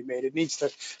are going to be made. It needs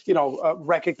to,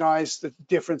 recognize the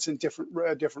difference in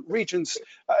different regions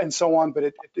and so on, but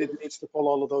it needs to pull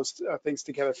all of those things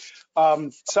together.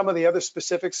 Some of the other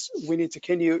specifics, we need to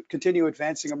continue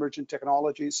advancing emerging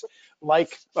technologies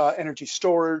like energy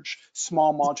storage,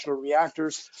 small modular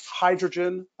reactors,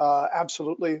 hydrogen,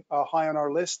 absolutely high on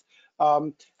our list.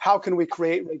 How can we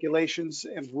create regulations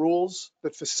and rules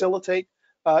that facilitate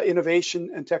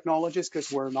innovation and technologies,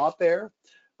 because we're not there?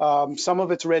 Some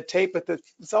of it's red tape, but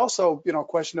it's also, you know, a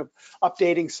question of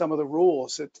updating some of the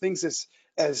rules. Things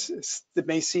as that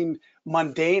may seem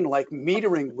mundane, like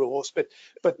metering rules, but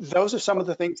those are some of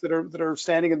the things that are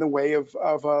standing in the way of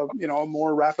you know, a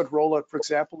more rapid rollout, for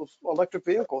example, of electric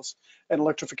vehicles and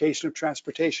electrification of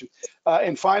transportation.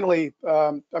 And finally,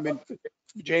 I mean,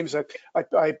 James,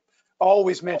 I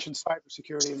always mention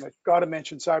cybersecurity, and I've got to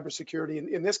mention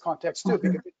cybersecurity in this context too,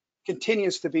 because it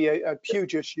continues to be a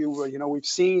huge issue. You know, we've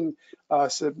seen a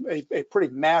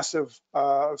pretty massive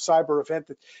cyber event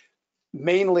that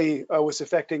mainly was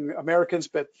affecting Americans,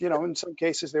 but you know, in some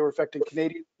cases they were affecting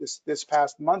Canadians this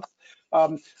past month.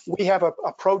 We have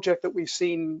a project that we've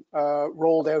seen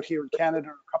rolled out here in Canada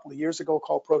a couple of years ago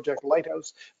called Project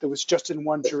Lighthouse that was just in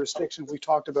one jurisdiction. We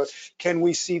talked about, can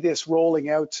we see this rolling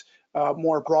out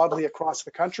more broadly across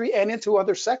the country and into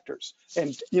other sectors?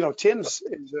 And you know, TIMS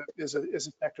is a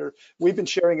sector. We've been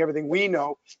sharing everything we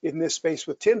know in this space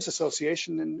with TIMS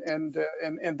Association, and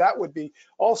that would be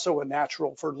also a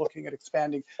natural for looking at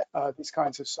expanding these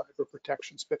kinds of cyber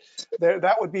protections. But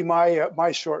that would be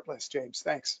my short list, James.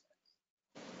 Thanks.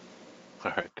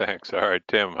 All right, thanks. All right,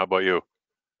 Tim, how about you?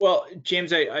 Well,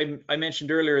 James, I mentioned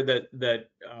earlier that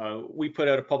we put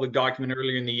out a public document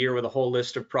earlier in the year with a whole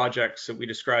list of projects that we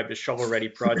described as shovel-ready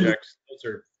projects.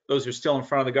 Those are still in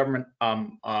front of the government.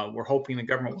 We're hoping the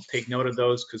government will take note of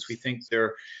those because we think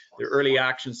they're early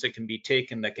actions that can be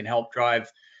taken that can help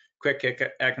drive quick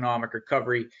economic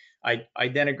recovery. I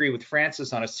then agree with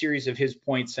Francis on a series of his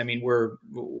points. I mean, we're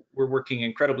working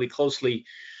incredibly closely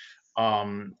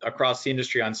across the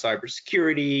industry on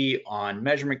cybersecurity, on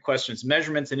measurement questions.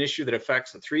 Measurement's an issue that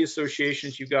affects the three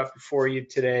associations you got before you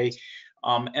today,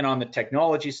 and on the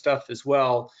technology stuff as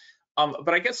well.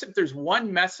 But I guess if there's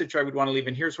one message I would want to leave,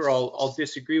 and here's where I'll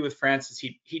disagree with Francis.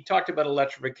 He talked about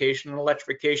electrification, and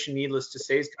electrification, needless to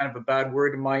say, is kind of a bad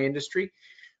word in my industry.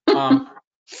 Not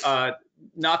that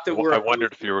I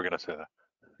wondered if you were going to say that.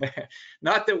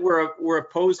 Not that we're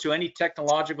opposed to any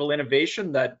technological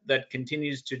innovation that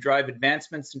continues to drive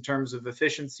advancements in terms of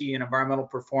efficiency and environmental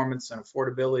performance and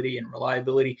affordability and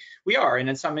reliability. We are, and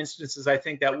in some instances, I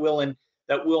think that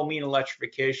will mean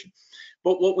electrification.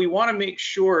 But what we want to make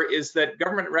sure is that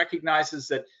government recognizes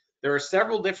that there are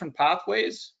several different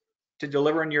pathways to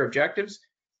delivering your objectives,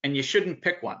 and you shouldn't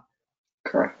pick one.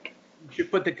 Correct. You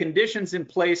should put the conditions in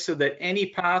place so that any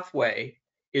pathway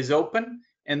is open,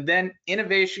 and then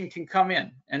innovation can come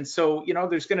in. And so, you know,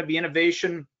 there's going to be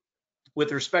innovation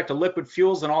with respect to liquid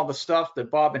fuels and all the stuff that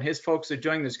Bob and his folks are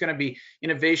doing. There's going to be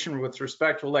innovation with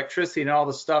respect to electricity and all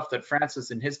the stuff that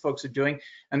Francis and his folks are doing.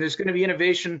 And there's going to be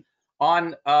innovation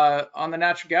on the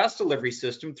natural gas delivery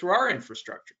system through our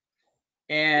infrastructure.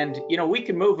 And, you know, we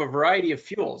can move a variety of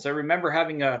fuels. I remember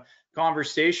having a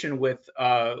conversation with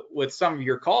some of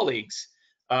your colleagues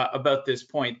about this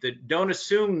point, that don't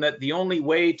assume that the only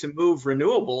way to move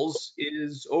renewables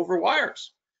is over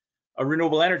wires,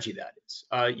 renewable energy, that is.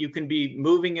 You can be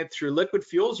moving it through liquid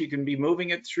fuels, you can be moving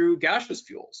it through gaseous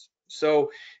fuels.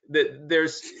 So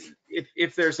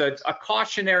if there's a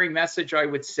cautionary message, I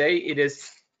would say it is,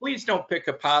 please don't pick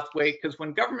a pathway, because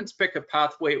when governments pick a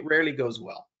pathway, it rarely goes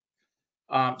well.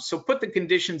 So put the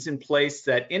conditions in place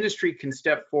that industry can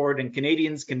step forward and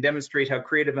Canadians can demonstrate how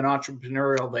creative and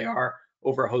entrepreneurial they are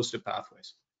over a host of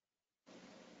pathways.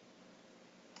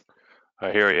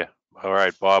 I hear you. All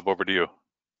right, Bob, over to you.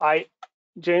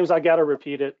 James, I got to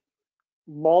repeat it.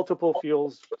 Multiple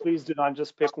fuels. Please do not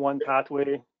just pick one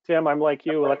pathway. Tim, I'm like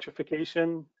you.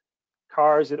 Electrification,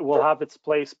 cars, it will have its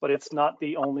place, but it's not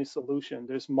the only solution.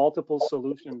 There's multiple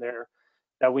solutions there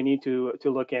that we need to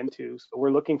look into. So we're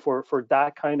looking for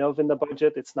that kind of in the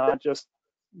budget. It's not just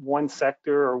one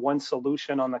sector or one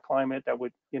solution on the climate that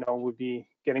would be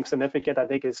getting significant. I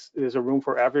think there's a room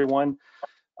for everyone.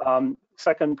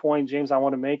 Second point, James, I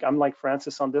want to make, I'm like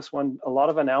Francis on this one. A lot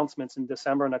of announcements in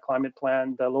December in the climate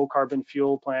plan, the low carbon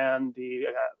fuel plan, the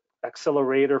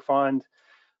accelerator fund.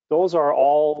 Those are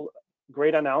all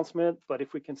great announcement, but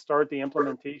if we can start the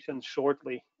implementation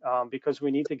shortly, because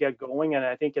we need to get going. And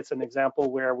I think it's an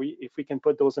example where if we can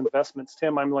put those investments,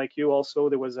 Tim, I'm like you also,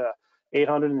 there was a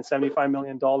 $875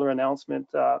 million announcement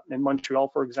in Montreal,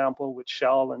 for example, with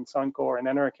Shell and Suncor and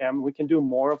Enerchem. We can do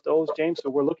more of those, James. So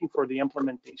we're looking for the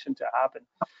implementation to happen.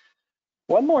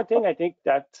 One more thing, I think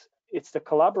that it's the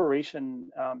collaboration.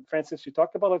 Francis, you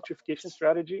talked about electrification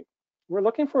strategy. We're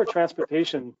looking for a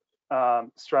transportation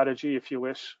strategy, if you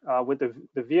wish, with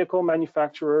the vehicle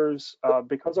manufacturers.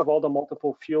 Because of all the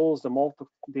multiple fuels,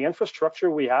 the infrastructure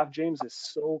we have, James, is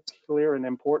so clear and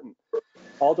important.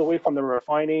 All the way from the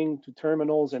refining to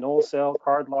terminals and wholesale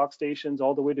card lock stations,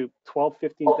 all the way to 12,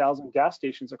 15,000 gas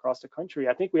stations across the country.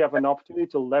 I think we have an opportunity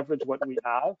to leverage what we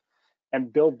have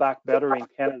and build back better in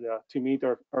Canada to meet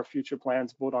our future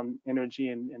plans, both on energy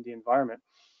and the environment.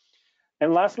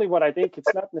 And lastly, what I think,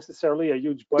 it's not necessarily a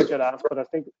huge budget ask, but I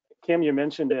think, Kim, you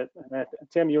mentioned it, and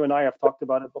Tim, you and I have talked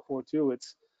about it before too.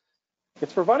 It's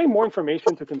providing more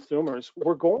information to consumers.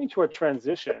 We're going to a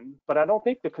transition, but I don't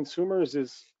think the consumers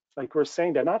is, like we're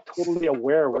saying, they're not totally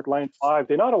aware with Line 5.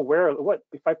 They're not aware of what,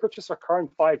 if I purchase a car in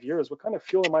 5 years, what kind of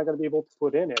fuel am I going to be able to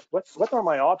put in it? What are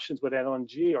my options with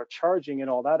LNG or charging and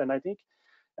all that? And I think,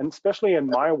 and especially in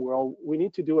my world, we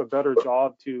need to do a better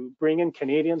job to bring in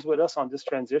Canadians with us on this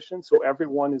transition so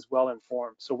everyone is well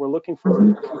informed. So we're looking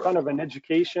for some kind of an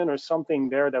education or something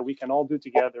there that we can all do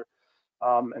together.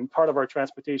 And part of our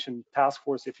transportation task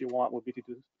force, if you want, would be to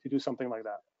do something like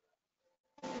that.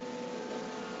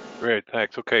 Great,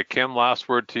 thanks. Okay, Kim, last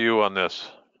word to you on this.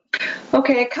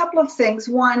 Okay, a couple of things.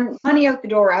 One, money out the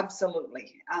door,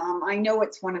 absolutely. I know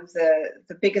it's one of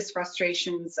the biggest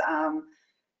frustrations.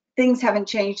 Things haven't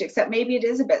changed, except maybe it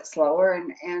is a bit slower,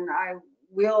 and I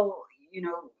will,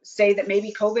 say that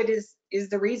maybe COVID is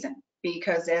the reason,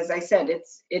 because as I said,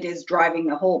 it is driving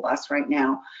the whole bus right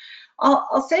now.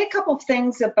 I'll say a couple of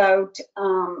things about,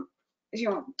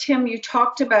 Tim, you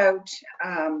talked about,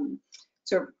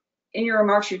 sort of in your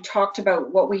remarks, you talked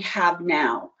about what we have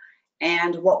now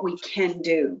and what we can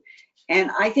do.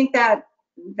 And I think that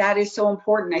is so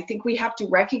important. I think we have to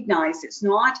recognize it's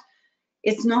not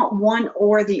one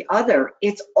or the other,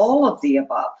 it's all of the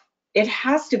above. It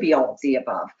has to be all of the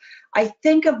above. I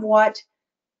think of what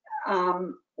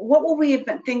will we have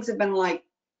been, things have been like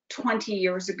 20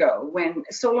 years ago when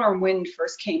solar and wind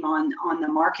first came on the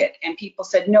market, and people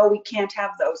said, no, we can't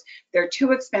have those. They're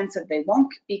too expensive. They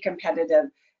won't be competitive.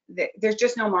 There's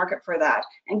just no market for that.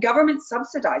 And governments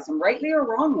subsidize them, rightly or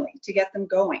wrongly, to get them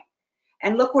going.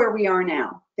 And look where we are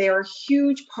now. They are a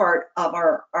huge part of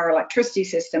our electricity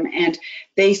system, and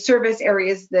they service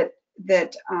areas that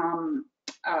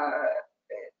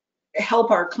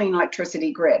help our clean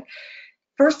electricity grid.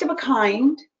 First of a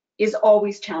kind is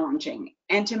always challenging.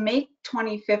 And to make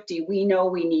 2050, we know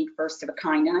we need first of a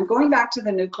kind. And I'm going back to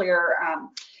the nuclear,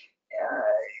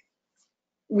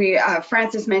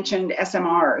 Francis mentioned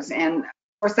SMRs. And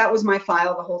of course, that was my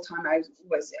file the whole time I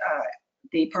was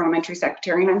the parliamentary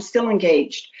secretary, and I'm still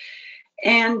engaged.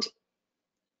 And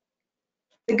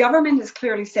the government has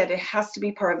clearly said it has to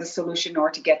be part of the solution in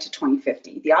order to get to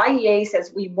 2050. The IEA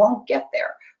says we won't get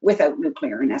there without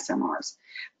nuclear and SMRs.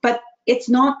 But it's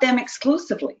not them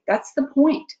exclusively. That's the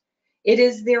point. It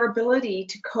is their ability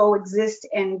to coexist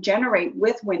and generate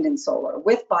with wind and solar,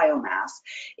 with biomass.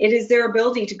 It is their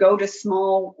ability to go to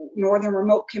small northern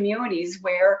remote communities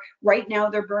where right now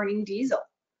they're burning diesel.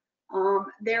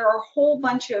 There are a whole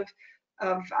bunch of,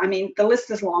 I mean, the list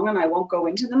is long and I won't go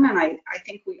into them, and I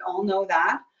think we all know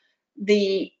that.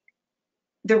 The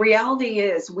reality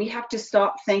is we have to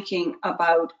stop thinking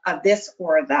about a this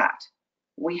or a that.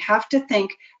 We have to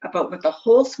think about what the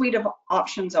whole suite of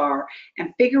options are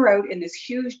and figure out in this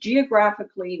huge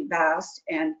geographically vast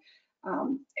and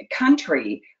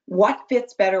country what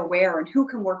fits better where and who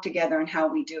can work together and how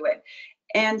we do it.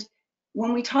 And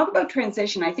when we talk about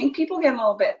transition, I think people get a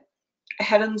little bit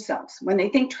ahead of themselves. When they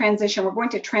think transition, we're going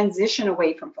to transition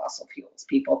away from fossil fuels.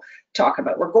 People talk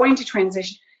about we're going to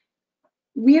transition.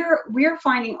 We're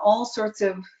finding all sorts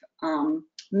of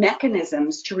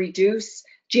mechanisms to reduce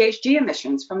GHG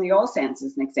emissions from the oil sands,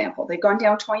 as an example. They've gone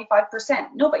down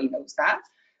 25%. Nobody knows that.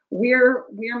 We're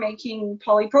making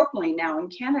polypropylene now in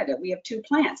Canada. We have 2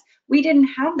 plants. We didn't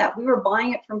have that. We were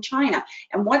buying it from China.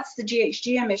 And what's the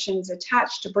GHG emissions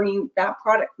attached to bringing that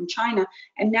product from China?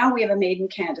 And now we have a made in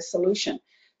Canada solution.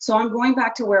 So I'm going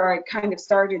back to where I kind of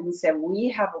started and said we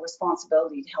have a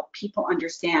responsibility to help people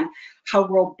understand how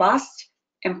robust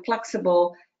and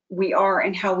flexible we are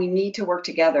and how we need to work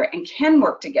together and can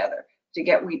work together to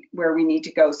get where we need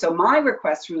to go. So my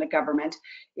request from the government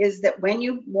is that when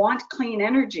you want clean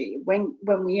energy, when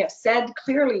we have said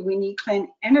clearly we need clean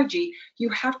energy, you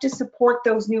have to support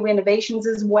those new innovations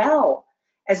as well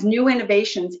as new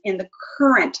innovations in the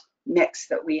current mix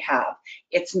that we have.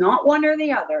 It's not one or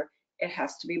the other, it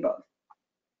has to be both.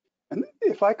 And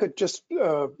if I could just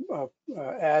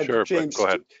add, sure, James, go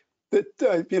ahead.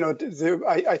 That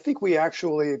I think we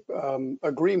actually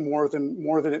agree more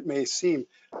than it may seem.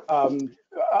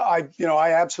 I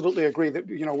absolutely agree that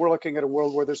we're looking at a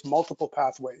world where there's multiple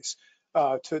pathways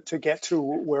to get to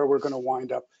where we're going to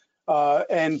wind up.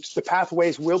 And the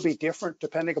pathways will be different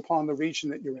depending upon the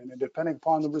region that you're in and depending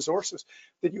upon the resources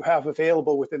that you have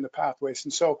available within the pathways.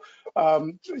 And so,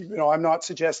 you know, I'm not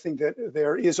suggesting that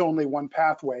there is only one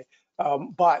pathway,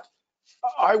 but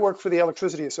I work for the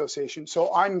Electricity Association,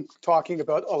 so I'm talking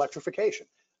about electrification.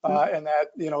 And that,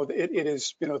 you know, it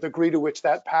is, you know, the degree to which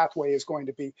that pathway is going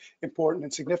to be important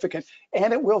and significant,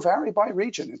 and it will vary by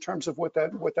region in terms of what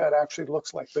that actually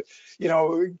looks like. But you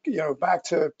know, back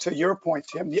to your point,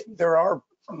 Tim, there are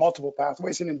multiple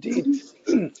pathways, and indeed,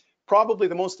 probably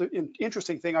the most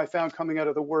interesting thing I found coming out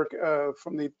of the work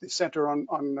from the Center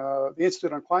on the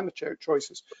Institute on Climate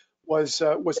Choices was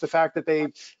the fact that they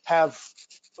have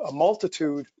a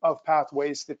multitude of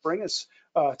pathways that bring us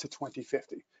to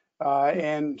 2050.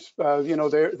 And you know,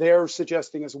 they're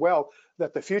suggesting as well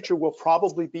that the future will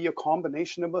probably be a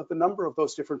combination of the number of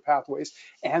those different pathways,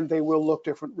 and they will look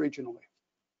different regionally.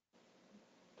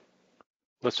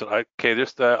 Listen, I'm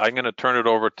going to turn it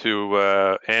over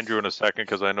to Andrew in a second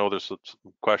because I know there's some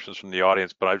questions from the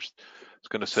audience, but I was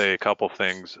going to say a couple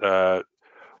things.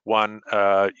 One,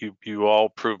 you all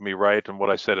proved me right in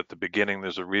what I said at the beginning.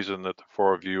 There's a reason that the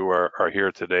four of you are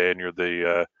here today, and you're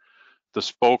the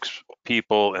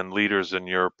spokespeople and leaders in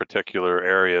your particular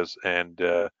areas, and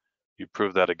you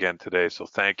proved that again today. So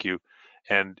thank you.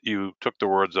 And you took the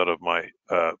words out of my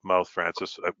mouth,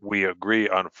 Francis. We agree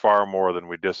on far more than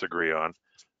we disagree on,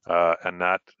 and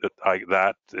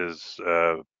that is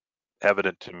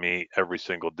evident to me every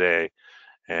single day.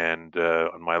 And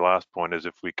my last point is,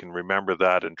 if we can remember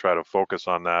that and try to focus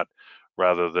on that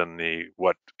rather than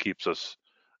what keeps us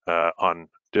on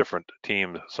different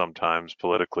teams sometimes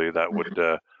politically, that would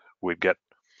we'd get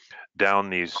down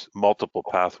these multiple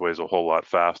pathways a whole lot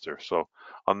faster. So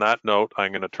on that note,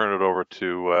 I'm going to turn it over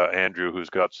to Andrew, who's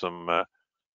got some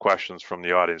questions from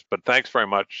the audience. But thanks very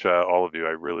much, all of you.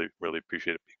 I really, really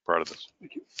appreciate it being part of this.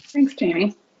 Thank you. Thanks,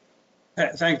 Jamie.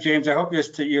 Thanks, James. I hope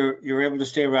you're able to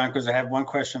stay around because I have one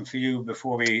question for you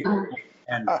before we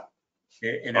end. I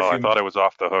thought I was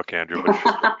off the hook, Andrew. But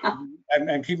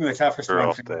I'm keeping the toughest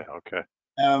one for you. Okay.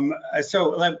 So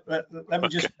let me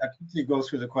just quickly go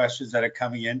through the questions that are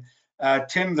coming in.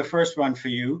 Tim, the first one for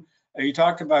you. You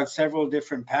talked about several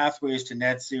different pathways to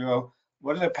net zero.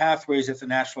 What are the pathways that the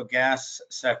natural gas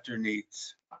sector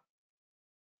needs?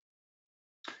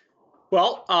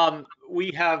 Well,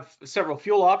 we have several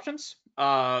fuel options.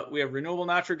 We have renewable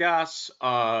natural gas.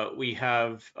 We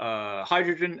have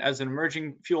hydrogen as an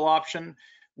emerging fuel option.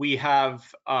 We have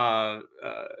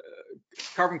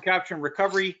carbon capture and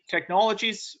recovery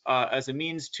technologies as a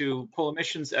means to pull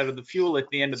emissions out of the fuel at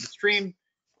the end of the stream.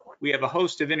 We have a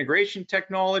host of integration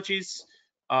technologies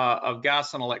of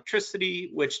gas and electricity,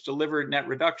 which deliver net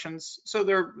reductions. So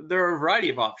there are a variety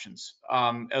of options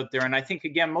out there. And I think,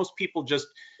 again, most people just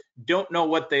don't know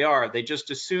what they are. They just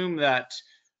assume that,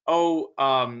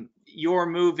 you're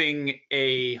moving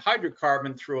a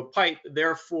hydrocarbon through a pipe,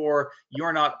 therefore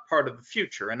you're not part of the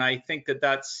future. And I think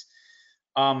that's,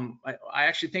 I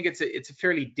actually think it's a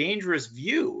fairly dangerous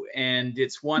view, and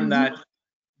it's one that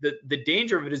the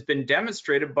danger of it has been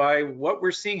demonstrated by what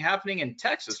we're seeing happening in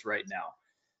Texas right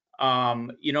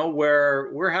now. You know,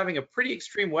 where we're having a pretty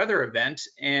extreme weather event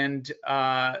and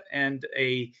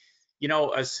a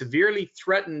severely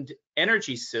threatened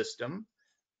energy system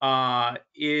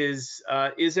is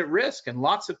at risk, and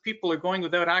lots of people are going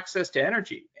without access to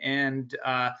energy, and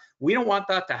we don't want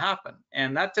that to happen.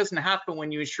 And that doesn't happen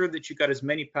when you ensure that you've got as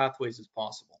many pathways as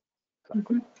possible.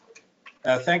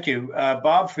 Thank you.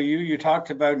 Bob, for you, you talked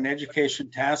about an education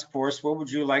task force. What would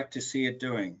you like to see it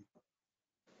doing?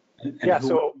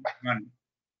 So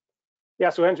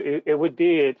Andrew,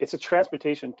 it's a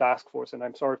transportation task force, and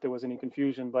I'm sorry if there was any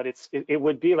confusion, but it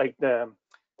would be like the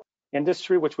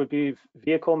industry, which would be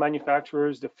vehicle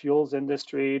manufacturers, the fuels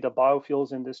industry, the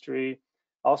biofuels industry,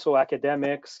 also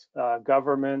academics,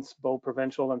 governments, both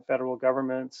provincial and federal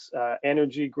governments,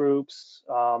 energy groups,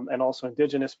 and also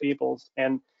indigenous peoples.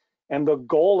 And the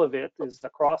goal of it is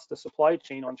across the supply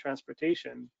chain on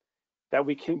transportation that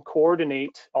we can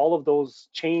coordinate all of those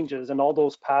changes and all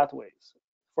those pathways.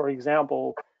 For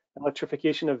example,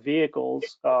 electrification of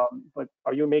vehicles, but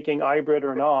are you making hybrid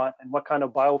or not? And what kind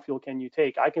of biofuel can you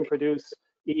take? I can produce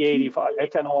E85,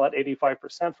 ethanol at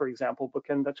 85%, for example, but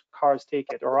can the cars take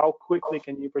it? Or how quickly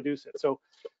can you produce it? So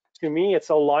to me, it's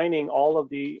aligning all of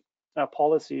the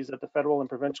policies at the federal and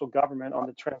provincial government on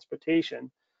the transportation,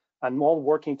 and all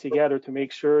working together to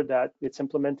make sure that it's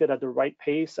implemented at the right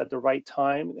pace, at the right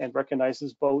time, and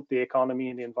recognizes both the economy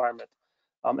and the environment.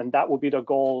 And that will be the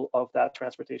goal of that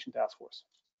transportation task force.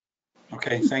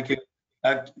 Okay, thank you.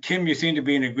 Kim, you seem to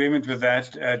be in agreement with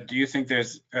that. Do you think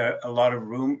there's a lot of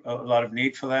room, a lot of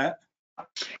need for that?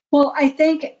 Well, I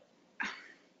think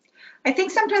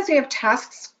sometimes we have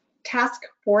task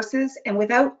forces, and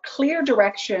without clear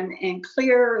direction and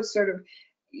clear sort of,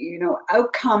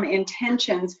 outcome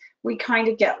intentions, we kind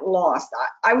of get lost.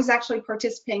 I was actually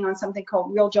participating on something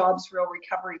called Real Jobs, Real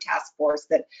Recovery Task Force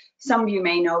that some of you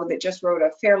may know, that just wrote a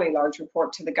fairly large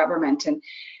report to the government,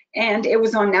 and it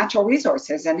was on natural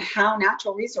resources and how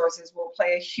natural resources will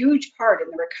play a huge part in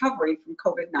the recovery from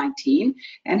COVID-19,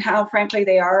 and how, frankly,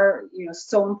 they are,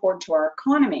 so important to our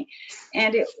economy.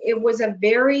 And it was a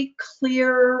very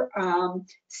clear,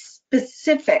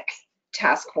 specific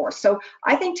task force. So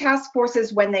I think task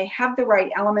forces, when they have the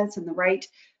right elements and the right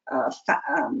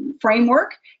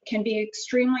framework, can be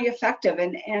extremely effective.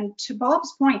 And to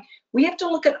Bob's point, we have to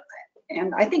look at,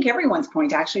 and I think everyone's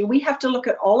point actually, we have to look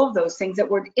at all of those things that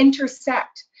would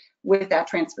intersect with that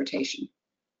transportation.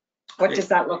 What does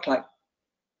that look like?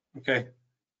 Okay.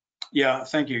 Yeah,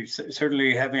 thank you.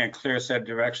 Certainly having a clear set of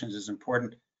directions is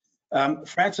important.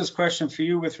 Francis, question for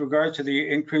you with regard to the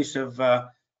increase of the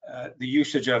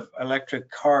usage of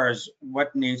electric cars.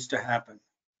 What needs to happen?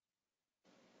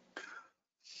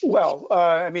 Well,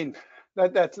 I mean,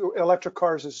 that electric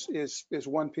cars is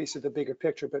one piece of the bigger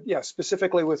picture, but yeah,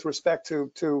 specifically with respect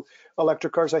to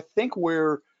electric cars, I think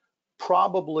we're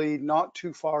probably not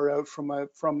too far out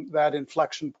from that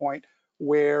inflection point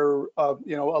where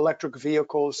electric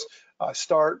vehicles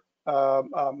start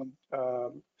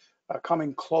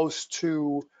coming close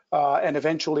to and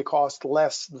eventually cost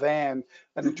less than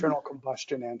an internal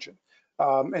combustion engine.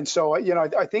 And so,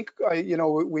 I think,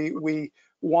 we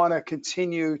want to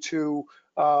continue to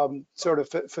sort of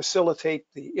facilitate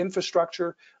the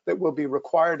infrastructure that will be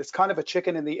required. It's kind of a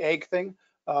chicken and the egg thing.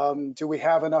 Do we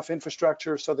have enough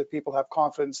infrastructure so that people have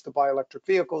confidence to buy electric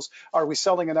vehicles? Are we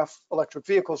selling enough electric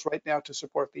vehicles right now to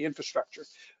support the infrastructure?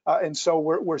 And so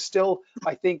we're still,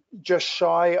 I think, just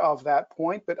shy of that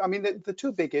point. But I mean, the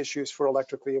two big issues for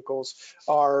electric vehicles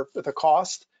are the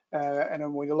cost. And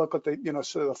then when you look at the,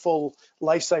 sort of the full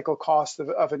life cycle cost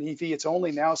of an EV, it's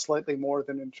only now slightly more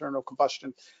than an internal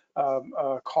combustion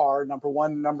car, number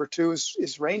one. Number two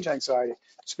is range anxiety.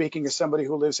 Speaking as somebody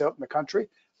who lives out in the country,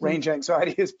 range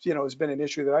anxiety has been an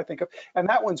issue that I think of, and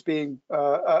that one's being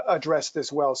addressed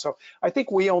as well. So I think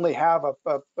we only have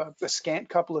a scant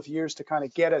couple of years to kind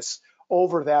of get us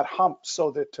over that hump,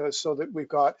 so that we've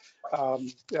got a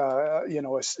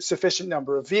sufficient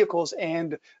number of vehicles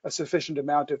and a sufficient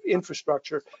amount of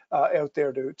infrastructure out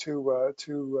there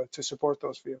to support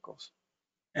those vehicles.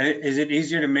 And is it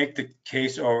easier to make the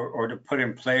case or to put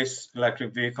in place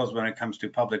electric vehicles when it comes to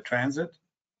public transit?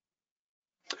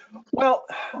 Well,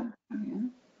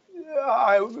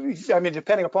 I mean,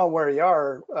 depending upon where you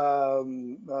are, a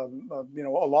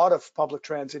lot of public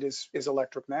transit is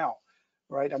electric now,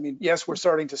 right? I mean, yes, we're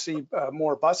starting to see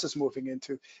more buses moving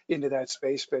into that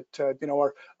space, but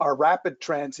our rapid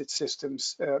transit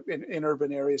systems in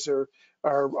urban areas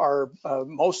are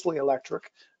mostly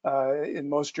electric in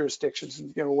most jurisdictions.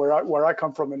 And, where I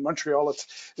come from in Montreal,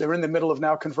 they're in the middle of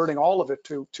now converting all of it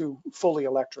to fully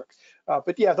electric.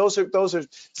 But yeah, those are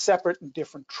separate and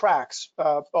different tracks.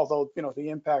 Although the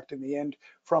impact in the end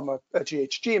from a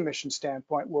GHG emission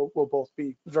standpoint will both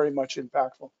be very much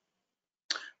impactful.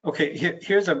 Okay,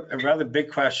 here's a rather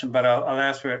big question, but I'll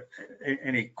ask for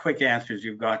any quick answers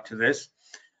you've got to this.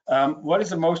 What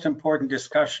is the most important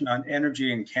discussion on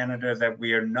energy in Canada that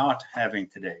we are not having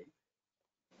today?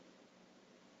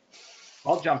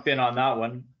 I'll jump in on that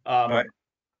one.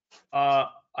 I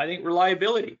think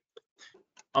reliability.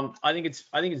 I think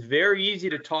it's very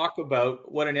easy to talk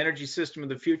about what an energy system of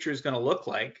the future is going to look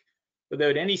like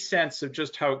without any sense of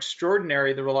just how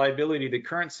extraordinary the reliability of the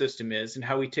current system is and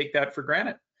how we take that for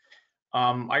granted.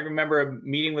 I remember a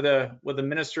meeting with a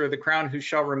minister of the Crown, who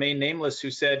shall remain nameless,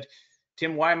 who said,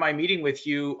 "Tim, why am I meeting with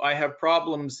you? I have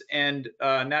problems, and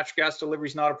natural gas delivery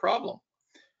is not a problem."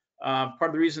 Part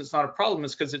of the reason it's not a problem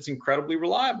is because it's incredibly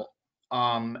reliable.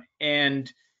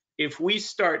 And if we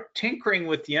start tinkering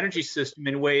with the energy system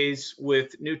in ways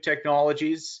with new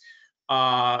technologies,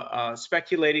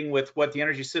 speculating with what the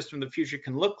energy system of the future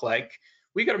can look like,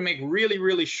 we got to make really,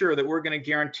 really sure that we're going to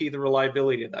guarantee the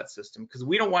reliability of that system, because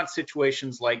we don't want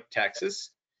situations like Texas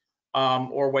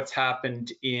or what's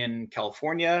happened in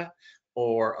California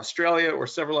or Australia or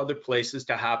several other places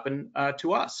to happen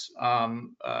to us,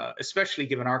 especially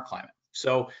given our climate.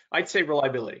 So I'd say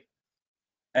reliability.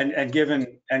 And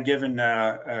given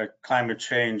climate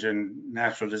change and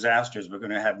natural disasters, we're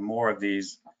going to have more of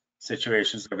these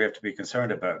situations that we have to be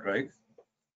concerned about, right?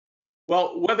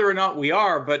 Well, whether or not we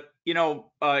are, but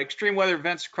extreme weather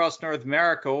events across North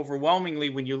America, overwhelmingly,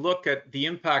 when you look at the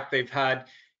impact they've had,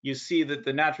 you see that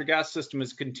the natural gas system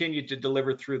has continued to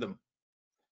deliver through them.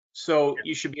 So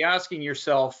you should be asking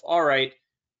yourself, all right,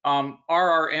 are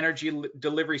our energy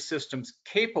delivery systems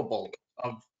capable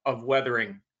of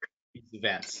weathering these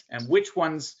events? And which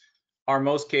ones are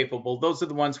most capable? Those are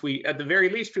the ones we, at the very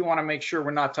least, we want to make sure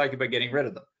we're not talking about getting rid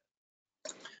of them.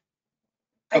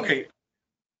 Okay,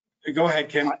 go ahead,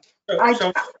 Kim.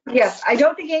 Yes, I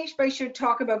don't think anybody should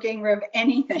talk about getting rid of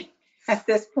anything at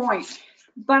this point,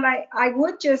 but I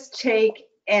would just take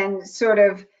and sort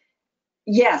of,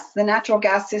 yes, the natural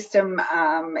gas system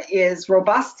is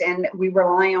robust and we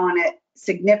rely on it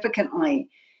significantly.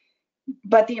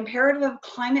 But the imperative of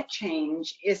climate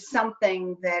change is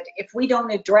something that if we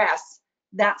don't address,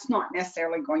 that's not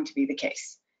necessarily going to be the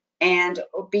case. And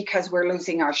because we're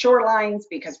losing our shorelines,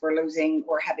 because we're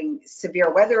having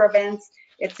severe weather events,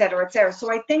 et cetera, et cetera.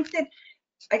 So I think that,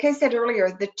 like I said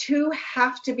earlier, the two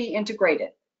have to be integrated,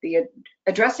 the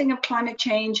addressing of climate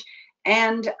change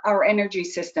and our energy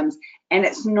systems. And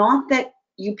it's not that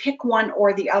you pick one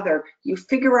or the other. You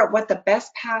figure out what the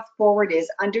best path forward is,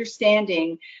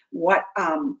 understanding what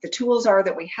the tools are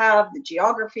that we have, the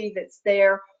geography that's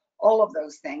there, all of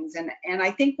those things. And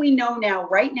I think we know now,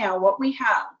 right now, what we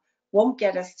have won't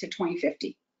get us to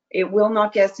 2050. It will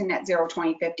not get us to net zero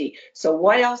 2050. So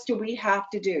what else do we have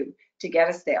to do to get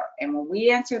us there? And when we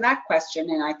answer that question,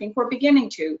 and I think we're beginning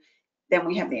to, then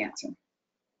we have the answer.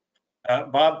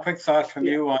 Bob, quick thought from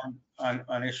you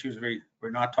on issues we're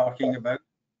not talking about.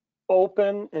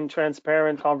 Open and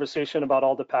transparent conversation about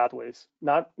all the pathways,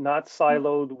 not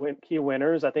siloed key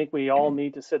winners. I think we all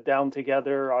need to sit down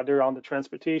together, either on the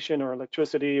transportation or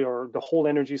electricity or the whole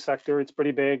energy sector. It's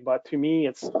pretty big, but to me,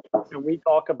 it's when we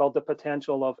talk about the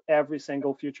potential of every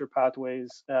single future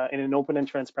pathways in an open and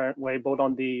transparent way, both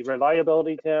on the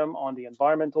reliability, Tim, on the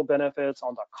environmental benefits,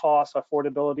 on the cost,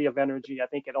 affordability of energy. I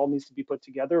think it all needs to be put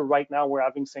together. Right now, we're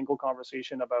having single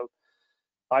conversation about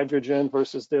hydrogen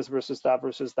versus this versus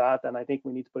that, and I think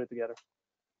we need to put it together.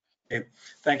 Okay.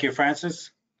 Thank you,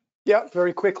 Francis. Yeah,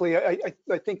 very quickly, I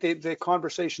think the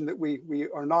conversation that we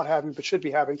are not having but should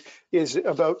be having is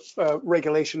about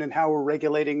regulation and how we're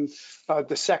regulating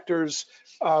the sectors.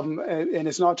 And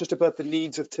it's not just about the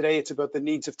needs of today, it's about the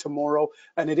needs of tomorrow.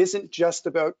 And it isn't just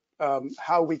about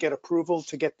how we get approval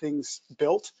to get things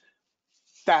built.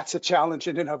 That's a challenge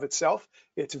in and of itself.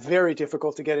 It's very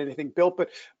difficult to get anything built,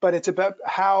 but it's about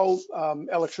how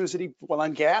electricity, well,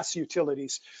 and gas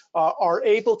utilities are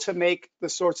able to make the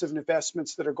sorts of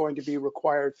investments that are going to be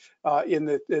required in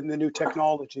the new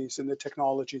technologies and the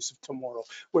technologies of tomorrow.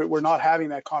 We're not having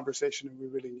that conversation, and we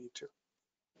really need to.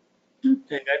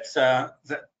 Okay,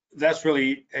 that's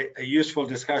really a useful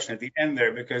discussion at the end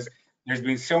there, because there's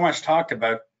been so much talked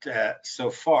about so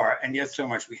far, and yet so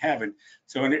much we haven't.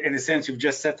 So in a sense, you've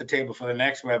just set the table for the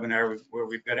next webinar where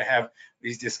we've got to have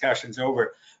these discussions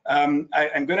over. I'm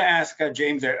going to ask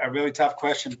James a really tough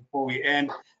question before we end,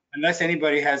 unless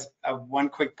anybody has one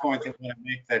quick point they want to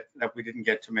make that we didn't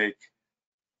get to make.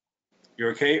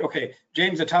 You're okay? Okay,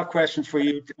 James, a tough question for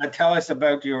you. Tell us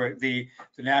about the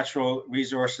Natural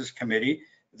Resources Committee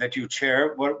that you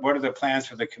chair. What are the plans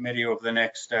for the committee over the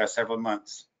next several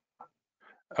months?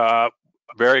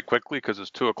 Very quickly, because it's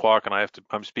 2 o'clock and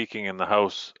I'm speaking in the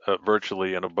House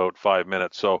virtually in about 5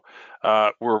 minutes. So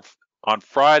we're on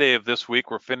Friday of this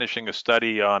week, we're finishing a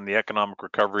study on the economic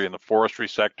recovery in the forestry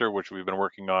sector, which we've been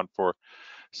working on for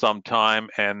some time,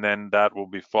 and then that will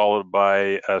be followed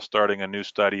by starting a new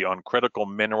study on critical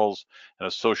minerals and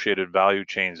associated value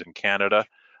chains in Canada.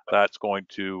 That's going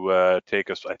to take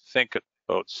us, I think,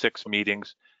 about 6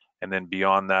 meetings, and then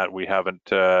beyond that we haven't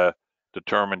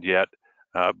determined yet.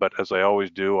 But as I always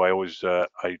do,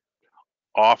 I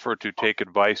offer to take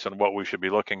advice on what we should be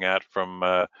looking at from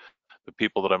the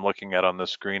people that I'm looking at on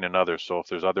this screen and others. So if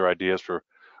there's other ideas for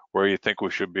where you think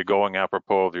we should be going,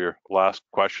 apropos of your last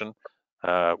question,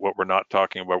 what we're not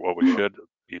talking about, what we should,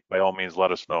 by all means,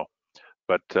 let us know.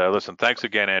 But listen, thanks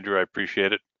again, Andrew. I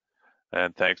appreciate it.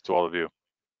 And thanks to all of you.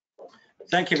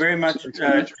 Thank you very much,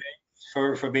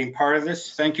 for being part of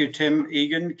this. Thank you, Tim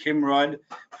Egan, Kim Rudd,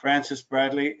 Francis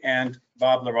Bradley, and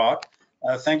Bob Larocque.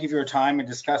 Thank you for your time in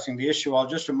discussing the issue. I'll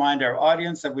just remind our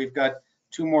audience that we've got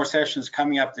 2 more sessions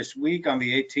coming up this week. On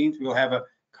the 18th, we'll have a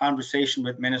conversation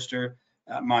with Minister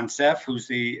Monsef, who's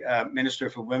the Minister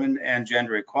for Women and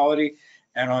Gender Equality.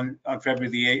 And on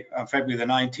February the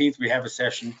 19th, we have a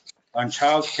session on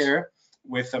childcare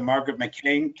with Margaret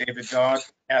McCain, David Dodd,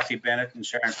 Kathy Bennett, and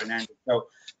Sharon Fernandez. So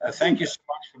thank you so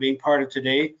much for being part of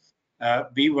today.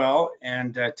 Be well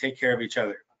and take care of each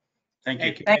other.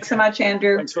 Thank you. Thanks so much,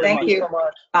 Andrew. Thank you. So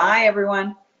much. Bye,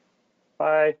 everyone.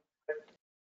 Bye.